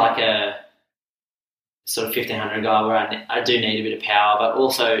especially like a sort of 1500 guy where I do need a bit of power, but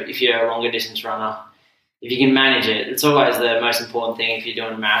also if you're a longer distance runner, if you can manage it, it's always the most important thing if you're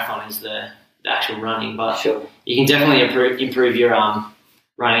doing a marathon is the actual running. But Sure. You can definitely improve your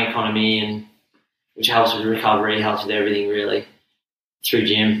running economy, and which helps with recovery, helps with everything really through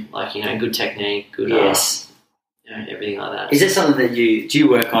gym. Like, good technique, good Yes. everything like that. Is it something that you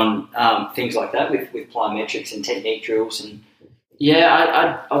work on things like that with plyometrics and technique drills and?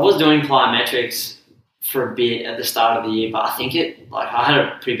 Yeah, I was doing plyometrics for a bit at the start of the year, but I think I had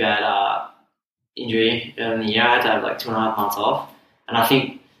a pretty bad injury in the year. I had to have like 2.5 months off, and I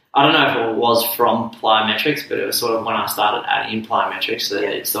don't know if it was from plyometrics, but it was sort of when I started adding in plyometrics that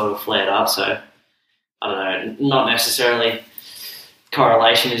it sort of flared up. So I don't know, not necessarily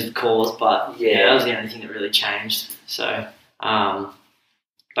correlation is the cause, but that was the only thing that really changed. So,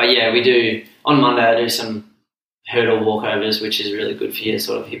 but yeah, we do on Monday. I do some hurdle walkovers, which is really good for your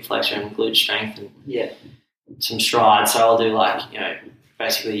sort of hip flexor and glute strength, and some strides. So I'll do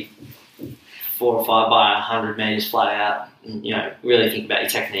basically 4 or 5 by 100 meters flat out, and really think about your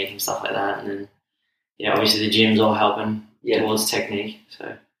technique and stuff like that. And then obviously the gym's all helping towards technique.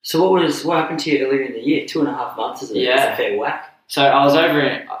 So what happened to you earlier in the year? 2.5 months is a fair whack. So I was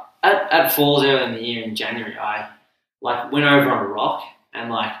over at Falls earlier in the year in January. I went over on a rock and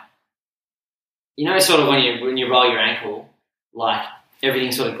sort of when you roll your ankle,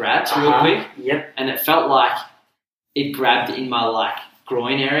 everything sort of grabs real quick. Yep. And it felt like it grabbed in my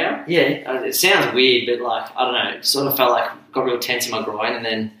groin area. Yeah. It sounds weird, but I don't know. It sort of felt got real tense in my groin, and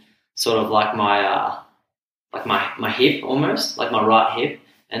then sort of my my hip almost, my right hip,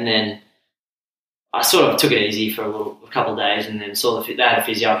 and then I sort of took it easy for a couple of days, and then they had a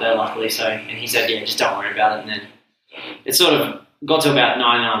physio up there luckily, and he said, just don't worry about it, and then it sort of got to about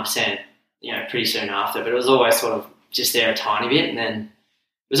 99%, pretty soon after, but it was always sort of just there a tiny bit, and then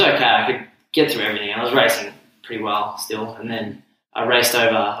it was okay. I could get through everything. I was racing pretty well still, and then I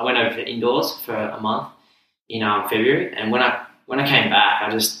went over for indoors for a month in February, and when I came back, I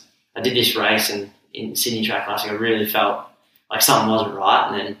did this race in Sydney Track Classic. I really felt like something wasn't right,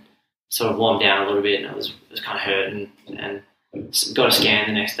 and then sort of warmed down a little bit, and it was kind of hurting, and got a scan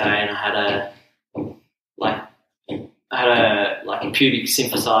the next day, and I had a pubic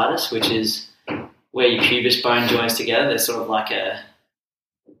symphysitis, which is where your pubis bone joins together. They're sort of like a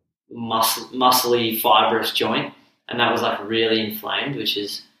muscly, fibrous joint, and that was really inflamed, which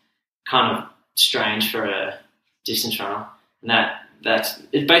is kind of strange for a distance runner. And that's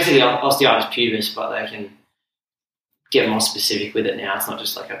it's basically osteitis pubis, but they can get more specific with it now. It's not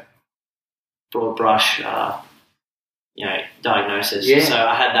just a broad brush, diagnosis. Yeah. So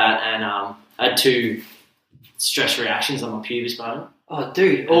I had that, and I had 2 stress reactions on my pubis bone. Oh,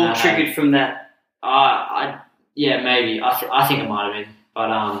 dude! All triggered from that. Maybe. I think it might have been, but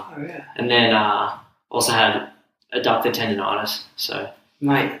and then also had adductor tendonitis. So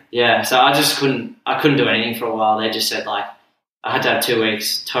mate, so I just couldn't do anything for a while. They just said I had to have 2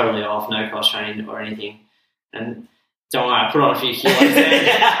 weeks totally off, no cross training or anything, and don't worry, I put on a few kilos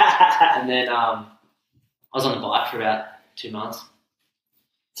there, and then I was on the bike for about 2 months.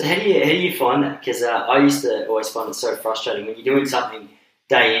 So how do you find that? Because I used to always find it so frustrating when you're doing something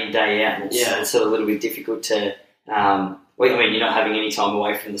day in, day out, and it's sort of a little bit difficult to. You're not having any time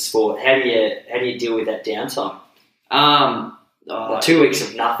away from the sport. How do you deal with that downtime? 2 weeks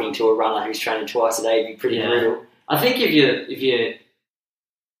of nothing to a runner who's training twice a day would be pretty brutal. I think if you,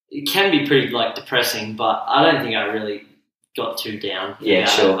 it can be pretty depressing, but I don't think I really got too down. Yeah,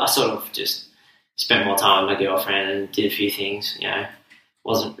 sure. I sort of just spent more time with my girlfriend and did a few things.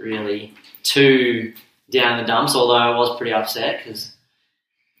 Wasn't really too down in the dumps, although I was pretty upset because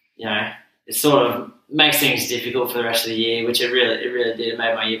it sort of makes things difficult for the rest of the year, which it really did. It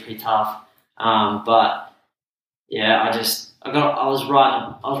made my year pretty tough. But yeah, I was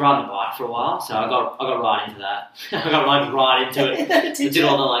riding the bike for a while, so I got right into that. I got right into it. I did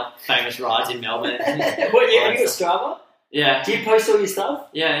all the famous rides in Melbourne. Have you got Strava? Yeah. Do you post all your stuff?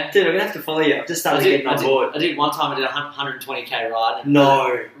 Yeah. Dude, I'm gonna have to follow you. I've just started getting on board. I did one time. I did a 120k ride.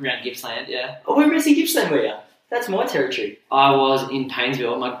 Around Gippsland. Yeah. Oh, where is Gippsland? Were you? That's my territory. I was in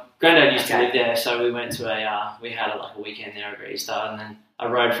Paynesville. My granddad used to live there, so we went to we had a weekend there over Easter, and then I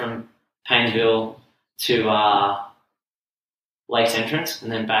rode from Paynesville to Lakes Entrance, and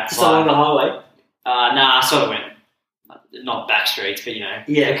then back. Just along the highway. I sort of went not back streets, but Yeah.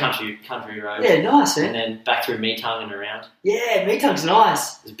 the country roads. Yeah, nice, man. And then back through Meetung and around. Yeah, Meetung's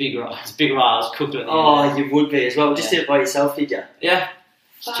nice. It was a big ride. I was cooked at the Oh, end. you would be as well. Just did it by yourself, did you? Yeah.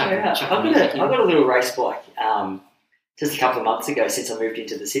 Far out. I got a little race bike just a couple of months ago since I moved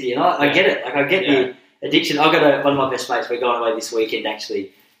into the city, and I get it. Like I get the addiction. I got one of my best mates. We're going away this weekend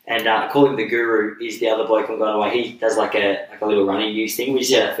actually, and I call him the Guru. Is the other bloke I'm going away. He does like a little running news thing. We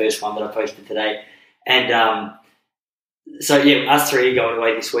just had our first one that I posted today, and so yeah, us three are going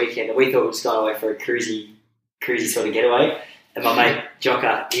away this weekend, and we thought we were just going away for a cruisy sort of getaway. And my mate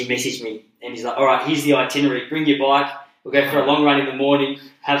Jocka, he messaged me and he's like, "All right, here's the itinerary. Bring your bike. We'll go for a long run in the morning,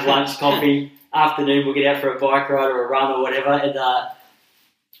 have lunch, coffee. Afternoon, we'll get out for a bike ride or a run or whatever." And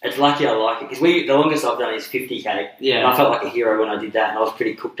it's lucky I like it because the longest I've done is 50k. Yeah. And I felt like a hero when I did that, and I was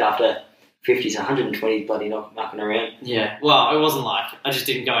pretty cooked after 50, so 120 bloody knocking around. Yeah. Well, it wasn't like I just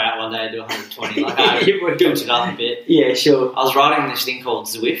didn't go out one day and do 120. Like I built it up a bit. Yeah, sure. I was riding this thing called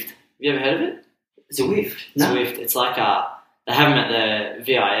Zwift. Have you ever heard of it? Zwift. No. Zwift. It's like they have them at the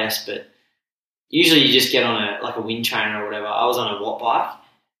VIS, but usually you just get on a wind trainer or whatever. I was on a watt bike,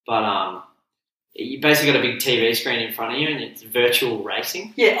 but you basically got a big TV screen in front of you and it's virtual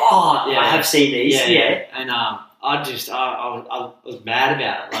racing. Yeah. Oh, yeah. I have seen these. Yeah. And I was mad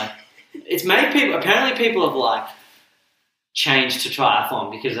about it. Like it's made people. Apparently, people have like changed to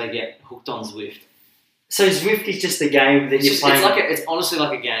triathlon because they get hooked on Zwift. So Zwift is just the game that you're playing. It's honestly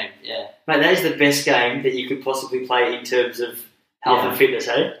like a game. Yeah. Mate, that is the best game that you could possibly play in terms of health and fitness,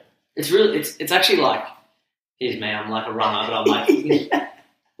 hey? It's actually like, here's me, I'm like a runner, but I'm like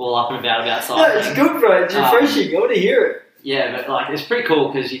all up and about No, cycling. it's good, bro. It's refreshing. I want to hear it. Yeah, but like it's pretty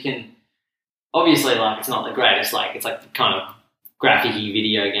cool because you can, obviously like it's not the greatest, like it's like the kind of graphic-y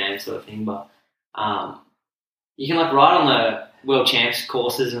video game sort of thing, but you can like ride on the World Champs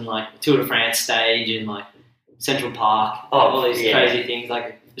courses and like Tour de France stage and like Central Park, all these crazy things.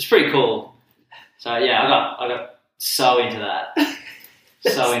 Like it's pretty cool. So yeah, I got so into that.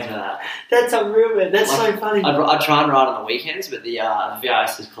 That's unreal, man. That's like, so funny. I'd try and ride on the weekends, but the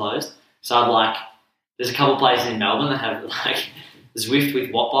VIS is closed. So I'd like, there's a couple of places in Melbourne that have like Zwift with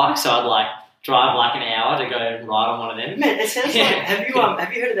watt bikes. So I'd like drive like an hour to go and ride on one of them. Man, it sounds like. Have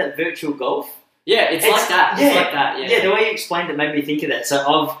you heard of that virtual golf? Yeah, it's like that. It's like that. Yeah. Yeah, the way you explained it made me think of that. So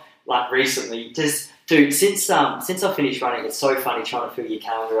I've like recently since I finished running, it's so funny trying to fill your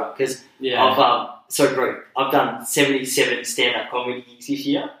calendar up because I've done 77 stand-up comedy gigs this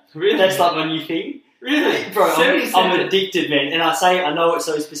year. Really? That's like my new thing. Really? Bro, I'm addicted, man. And I know it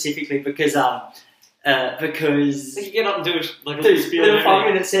so specifically because you get up and do it like a little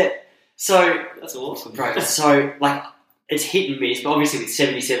 5-minute set. So that's awesome, bro. So like it's hit and miss, but obviously with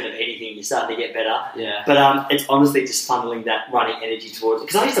 77 of anything, you're starting to get better. Yeah. But it's honestly just funneling that running energy towards it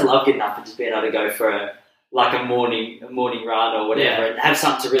because I used to love getting up and just being able to go for a morning run or whatever, and have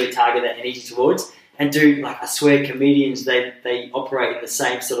something to really target that energy towards. And do, like, I swear, comedians, they operate in the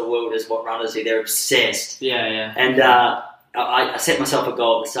same sort of world as what runners do. They're obsessed. Yeah, yeah. And I set myself a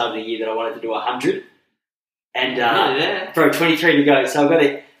goal at the start of the year that I wanted to do 100. And, bro, 23 to go. So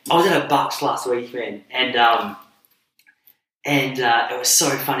I was at a Bucks last week, man. And it was so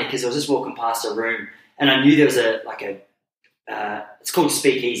funny because I was just walking past a room and I knew there was it's called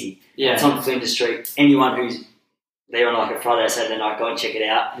Speakeasy. Yeah. It's on Flinders Street. Anyone who's there on like a Friday or Saturday night, go and check it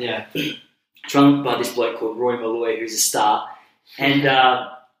out. Yeah. It's run by this bloke called Roy Malloy, who's a star, and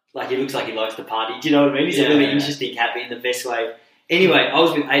he looks like he likes to party. Do you know what I mean? He's a really interesting cat, but in the best way. Anyway, I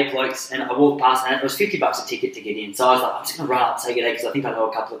was with 8 blokes, and I walked past, and it was $50 a ticket to get in. So I was like, I'm just going to run up and take it out because I think I know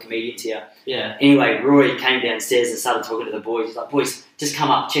a couple of comedians here. Yeah. Anyway, Roy came downstairs and started talking to the boys. He's like, boys, just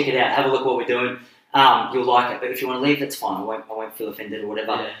come up, check it out, have a look at what we're doing. You'll like it, but if you want to leave, that's fine. I won't feel offended or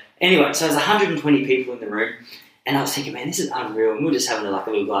whatever. Yeah. Anyway, so there's 120 people in the room, and I was thinking, man, this is unreal. And we were just having a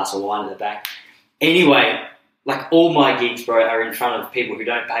little glass of wine at the back. Anyway, like all my gigs, bro, are in front of people who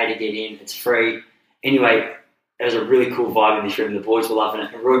don't pay to get in. It's free. Anyway, there was a really cool vibe in this room. The boys were loving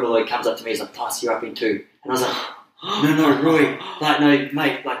it. And Roy Malloy comes up to me. He's like, Tice, you're up in 2. And I was like, no, Roy. Like, no,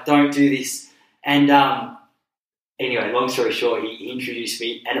 mate, like, don't do this. And anyway, long story short, he introduced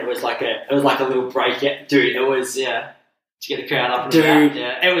me, and it was like a little breakout. Dude, it was... Yeah. Did you get the crowd up and dude, about?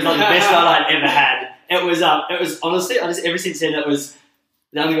 Yeah. It was like the best night I'd ever had. It was honestly, ever since then, it was...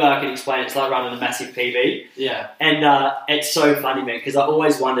 The only way I can explain it, it's like running a massive PB. Yeah. And it's so funny, man, because I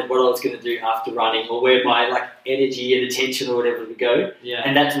always wondered what I was going to do after running or where my like energy and attention or whatever would go. Yeah.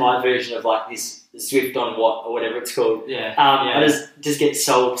 And that's my version of like this Zwift on Watt or whatever it's called. Yeah. I just get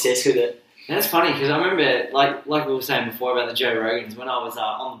so obsessed with it. And that's funny because I remember, like we were saying before about the Joe Rogans, when I was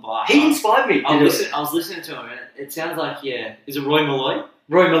on the bike. He inspired me. I was listening to him, and it sounds like, is it Roy Malloy?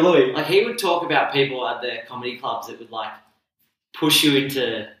 Roy Malloy. Like, he would talk about people at the comedy clubs that would, like, push you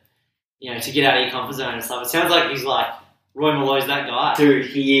into, you know, to get out of your comfort zone and stuff. It sounds like he's like, Roy Malloy's that guy. Dude,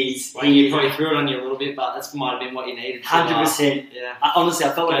 he is. Like, he probably threw it on you a little bit, but that might have been what you needed. 100%. Yeah. Honestly,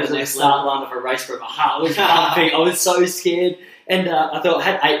 I felt like it was at the start line of a race where my heart was pumping. I was so scared. And I thought, I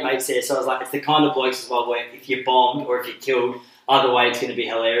had 8 mates there, so I was like, it's the kind of blokes as well where if you're bombed or if you're killed, either way it's going to be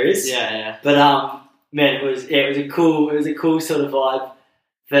hilarious. Yeah. But man, it was a cool sort of vibe.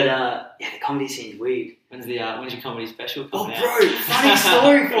 But the comedy scene's weird. When's your comedy special coming out? Bro, funny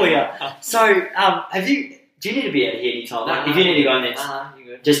story for you. So, do you need to be out of here anytime? Like, if you need to go next,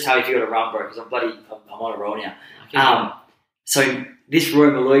 you're good. just tell me if you got to run, bro, because I'm on a roll now. So this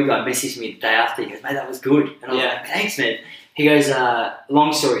Roy Malloy guy messaged me the day after. He goes, mate, that was good. And I was like, thanks, man. He goes,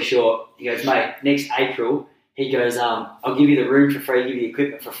 long story short, he goes, mate, next April, he goes, I'll give you the room for free, give you the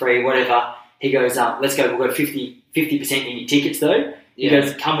equipment for free, whatever. He goes, let's go, we'll go 50% in your tickets though. He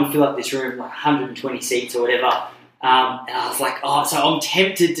goes, come and fill up this room, like 120 seats or whatever. And I was like, so I'm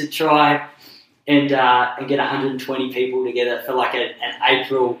tempted to try and get 120 people together for like an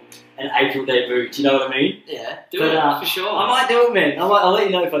April debut. Do you know what I mean? Yeah, do it for sure. I might do it, man. I'll let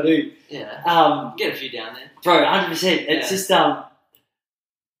you know if I do. Yeah. Get a few down there, bro. 100%. It's just I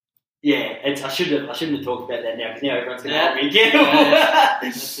shouldn't have talked about that now because now everyone's going to help me again.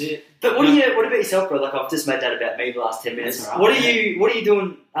 That's it. But what about yourself, bro? Like, I've just made that about me the last 10 minutes. Right, what are you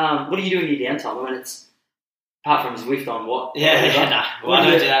doing? What are you doing in your downtime? I mean, it's apart from Zwift on what? Well, I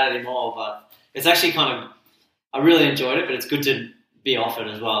don't do that anymore, but it's actually kind of, I really enjoyed it, but it's good to be off it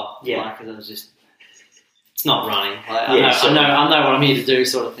as well. Yeah. Because it was just, it's not running. Like, Yeah, I know what I'm here to do,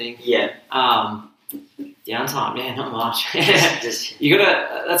 sort of thing. Yeah. Downtime, not much. Just You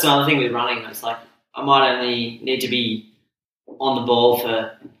gotta. That's another thing with running. It's like I might only need to be on the ball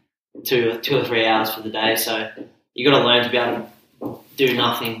for 2 or 3 hours for the day. So you got to learn to be able to do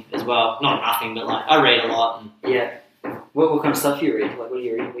nothing as well. Not nothing, but like I read a lot. And, yeah. What kind of stuff do you read? Like, what do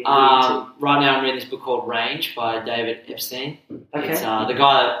you read? Right now, I'm reading this book called Range by David Epstein. Okay. It's the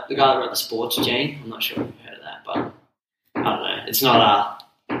guy that wrote the Sports Gene. I'm not sure if you've heard of that, but I don't know. It's not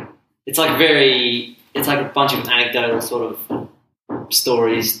It's like a bunch of anecdotal sort of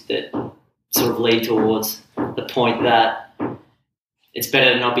stories that sort of lead towards the point that it's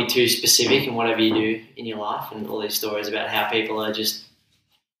better to not be too specific in whatever you do in your life, and all these stories about how people are just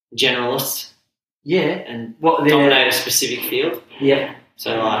generalists. Yeah. And dominate a specific field. Yeah.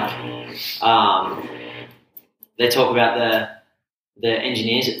 So like, they talk about the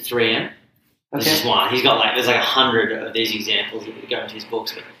engineers at 3M. This is one. He's got there's 100 of these examples that go into his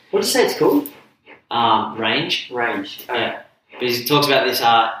books. But, what did you say it's called? Range. Range. Okay. Yeah. But he talks about this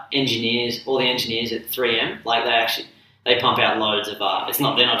engineers, all the engineers at 3M, like they pump out loads of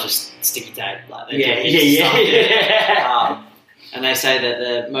they're not just sticky tape. Like they yeah. And they say that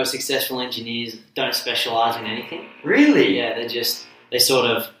the most successful engineers don't specialise in anything. Really? Yeah, they sort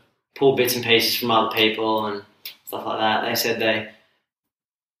of pull bits and pieces from other people and stuff like that. They said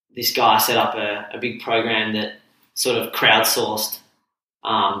this guy set up a big program that sort of crowdsourced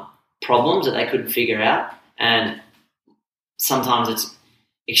problems that they couldn't figure out, and sometimes it's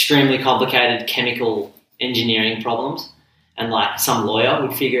extremely complicated chemical engineering problems, and like some lawyer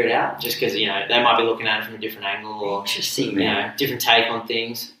would figure it out just because they might be looking at it from a different angle or interesting, man. Different take on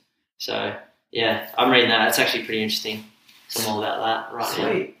things. So yeah, I'm reading that. It's actually pretty interesting. Some more about that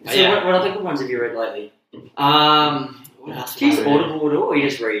Sweet. now. So what other good ones have you read lately? What else? Do you use Audible at all, or you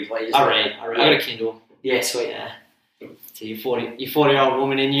just read? I read. I got a Kindle. Yeah, sweet. Yeah. So you 40-year-old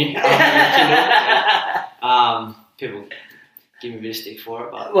woman in you. People give me a bit of stick for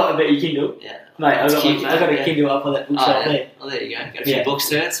it, but what about your Kindle? Yeah, mate, I got a Kindle up on that bookshelf there. Oh, there you go. Got a few books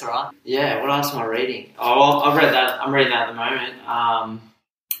there. It's all right. Yeah. What else am I reading? Oh, well, I've read that. I'm reading that at the moment.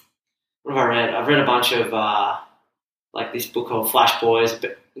 What have I read? I've read a bunch of like this book called Flash Boys,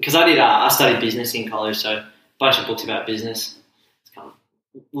 but because I studied business in college, so a bunch of books about business. It's kind of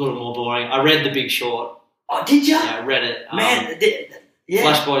a little more boring. I read The Big Short. Oh, did you? Yeah, I read it. Man, yeah.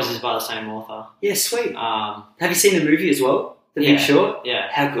 Flash Boys is by the same author. Yeah, sweet. Have you seen the movie as well? The Big Short? Yeah.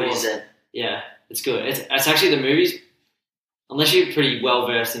 How good is it? Yeah, it's good. It's actually the movies, unless you're pretty well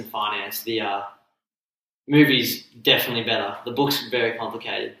versed in finance, the movie's definitely better. The book's very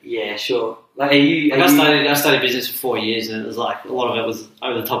complicated. Yeah, sure. Like, I studied business for 4 years, and it was like a lot of it was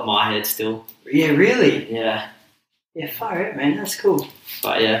over the top of my head still. Yeah, really? Yeah. Yeah, far out, man. That's cool.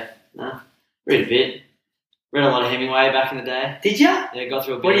 But yeah, read a bit. Read a lot of Hemingway back in the day. Did you? Yeah, got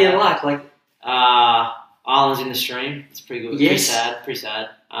through a bit. What do you like? Like, Islands in the Stream. It's pretty good. Yes. Pretty sad.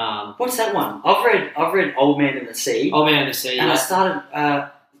 What's that one? I've read Old Man in the Sea. Old Man in the Sea. And I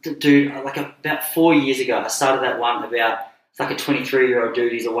started, dude, like about 4 years ago, I started that one about It's like a 23-year-old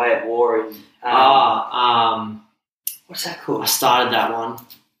dude who's away at war. And what's that called? I started that one.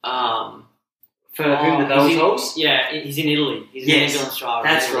 For Whom the Bell Tolls? Yeah, he's in Italy. He's in England, Australia.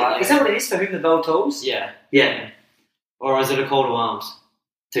 That's Italy, right. yeah. Is that what it is, For Whom the Bell Tolls? Yeah. Yeah. Or is it A Call to Arms?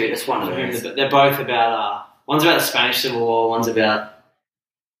 Dude, it's one of those. They're both about... one's about the Spanish Civil War, one's about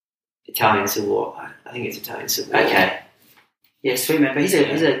Italian Civil War. I think it's Italian Civil War. Okay. Yeah, sweet, man. But he's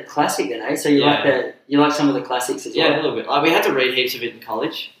a classic then, eh? So you like some of the classics as well? Yeah, a little bit. Like, we had to read heaps of it in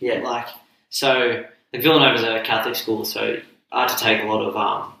college. Yeah. So Villanova's a Catholic school, so I had to take a lot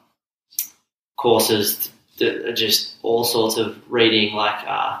of courses that are just all sorts of reading, like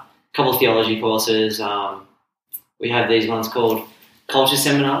a couple of theology courses. We have these ones called culture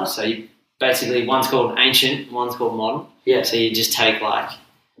seminars. So one's called ancient, one's called modern. Yeah. So you just take like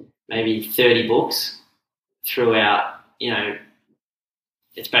maybe 30 books throughout,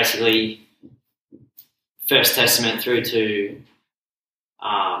 it's basically First Testament through to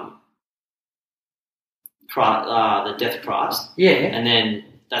the death of Christ. Yeah. And then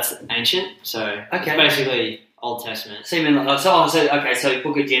that's ancient. So it's basically Old Testament. So you mean so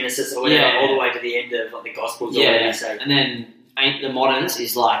Book of Genesis or whatever, all the way to the end of like the Gospels or whatever you say. And then the moderns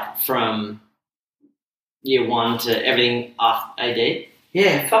is like from year 1 to everything after AD.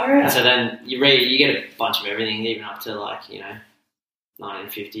 Yeah, far out. And so then you get a bunch of everything, even up to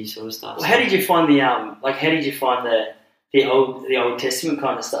 1950 sort of stuff. Well, how did you find the Old Testament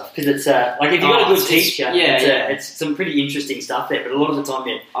kind of stuff? Because it's if you've got a good teacher, it's some pretty interesting stuff there. But a lot of the time,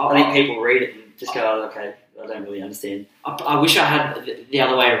 I think people read it and just go, "Oh, okay, I don't really understand." I wish I had the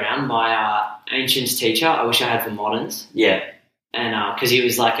other way around. My ancients teacher, I wish I had for moderns. Yeah, and because he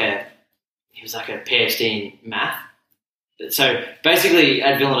was like a PhD in math. So basically,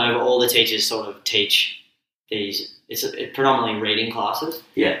 at Villanova, all the teachers sort of teach these. It's predominantly reading classes.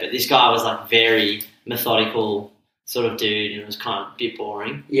 Yeah, but this guy was like very methodical sort of dude, and it was kind of a bit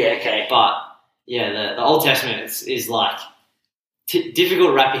boring. Yeah, okay. But yeah, the Old Testament is like difficult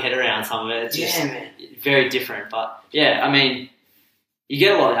to wrap your head around. Some of it, it's just very different. But yeah, I mean, you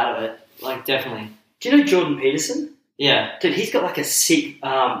get a lot out of it. Like, definitely. Do you know Jordan Peterson? Yeah, dude, he's got like a sick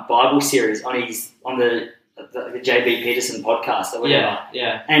Bible series on the JB Peterson podcast or whatever.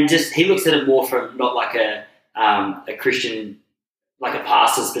 Yeah. And just he looks at it more from not like a Christian, like a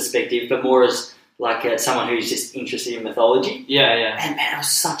pastor's perspective, but more as like someone who's just interested in mythology. Yeah. And man, it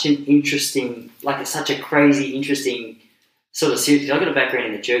was such an interesting, such a crazy, interesting sort of series. I got a background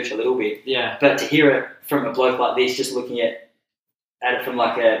in the church a little bit. Yeah. But to hear it from a bloke like this, just looking at it from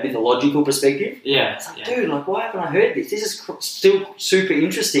like a mythological perspective. Yeah. It's like, dude, like, why haven't I heard this? This is still super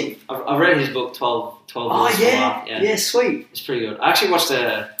interesting. I've read his book, 12 Oh, Rules yeah. for Life. Yeah, sweet. It's pretty good. I actually watched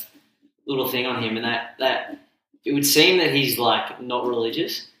a little thing on him, and that it would seem that he's like not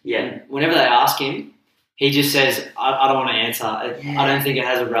religious. Yeah. And whenever they ask him, he just says, I don't want to answer. I don't think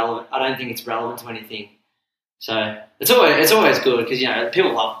I don't think it's relevant to anything. So it's always good because,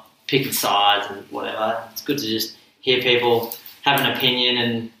 people love picking sides and whatever. It's good to just hear people have an opinion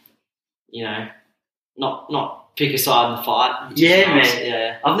and, not pick a side in the fight. Yeah, nice. man.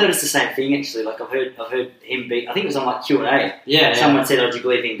 Yeah. I've noticed the same thing actually. Like I've heard him be. I think it was on like Q&A. Yeah. Someone said, "Oh, do you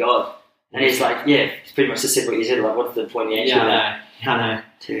believe in God?" And he's like, "Yeah." He's pretty much just said what you said. Like, what's the point of the answer? Yeah, I know.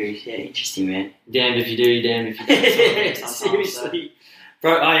 Dude, yeah, interesting, man. Damned if you do, damned if you don't. Seriously,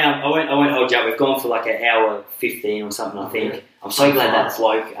 bro. I won't hold you up. We've gone for like an hour 15 or something. I think. Really? I'm so glad that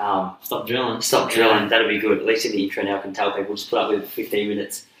bloke Stop drilling. Yeah. That'll be good. At least in the intro now, I can tell people just put up with 15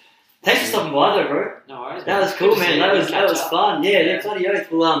 minutes. Thanks for stopping by though, bro. No worries. That was cool, man. That was fun. Yeah, bloody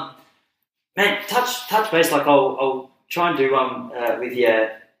oath. Well, man, touch base. Like I'll try and do with you.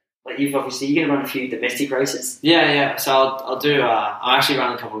 Like you're gonna run a few domestic races. Yeah. So I'll do. I'll actually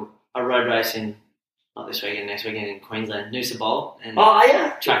run a road race not this weekend, next weekend in Queensland, Noosa Bolt, and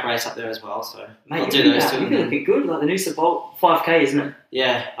track race up there as well. So mate, I'll do those two. You've been looking good, like the Noosa Bolt 5K, isn't it?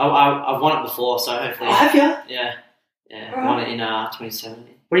 Yeah, I've won it before, so hopefully. Oh, have you? Yeah. Right. Won it in 2017.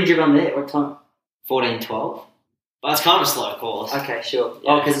 What did you run there? What time? 14:12. But it's kind of a slow course. Okay, sure.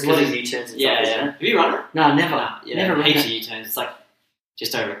 Yeah, Oh, because there's a lot of U-turns and stuff, isn't it? Have you run it? No, never. Never run heaps it. of U-turns. It's like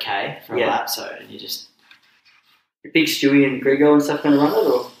just over a K for a lap, so you just... Big Stewie and Grego and stuff going to run it,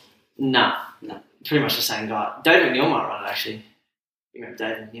 or? No. Pretty much the same guy. David McNeil might run it, actually. You remember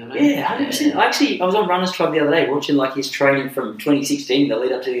David McNeil? Yeah, 100%. I was on Runners Club the other day watching like his training from 2016, the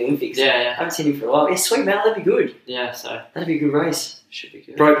lead up to the Olympics. Yeah. I haven't seen him for a while. Yeah, sweet, man. That'd be good. Yeah, so... That'd be a good race. Should be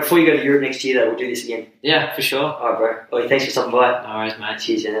good. Bro, before you go to Europe next year, though, we'll do this again. Yeah, for sure. All right, bro. Thanks for stopping by. No worries, mate.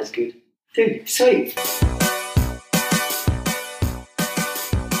 Cheers, man. That's good. Dude, sweet.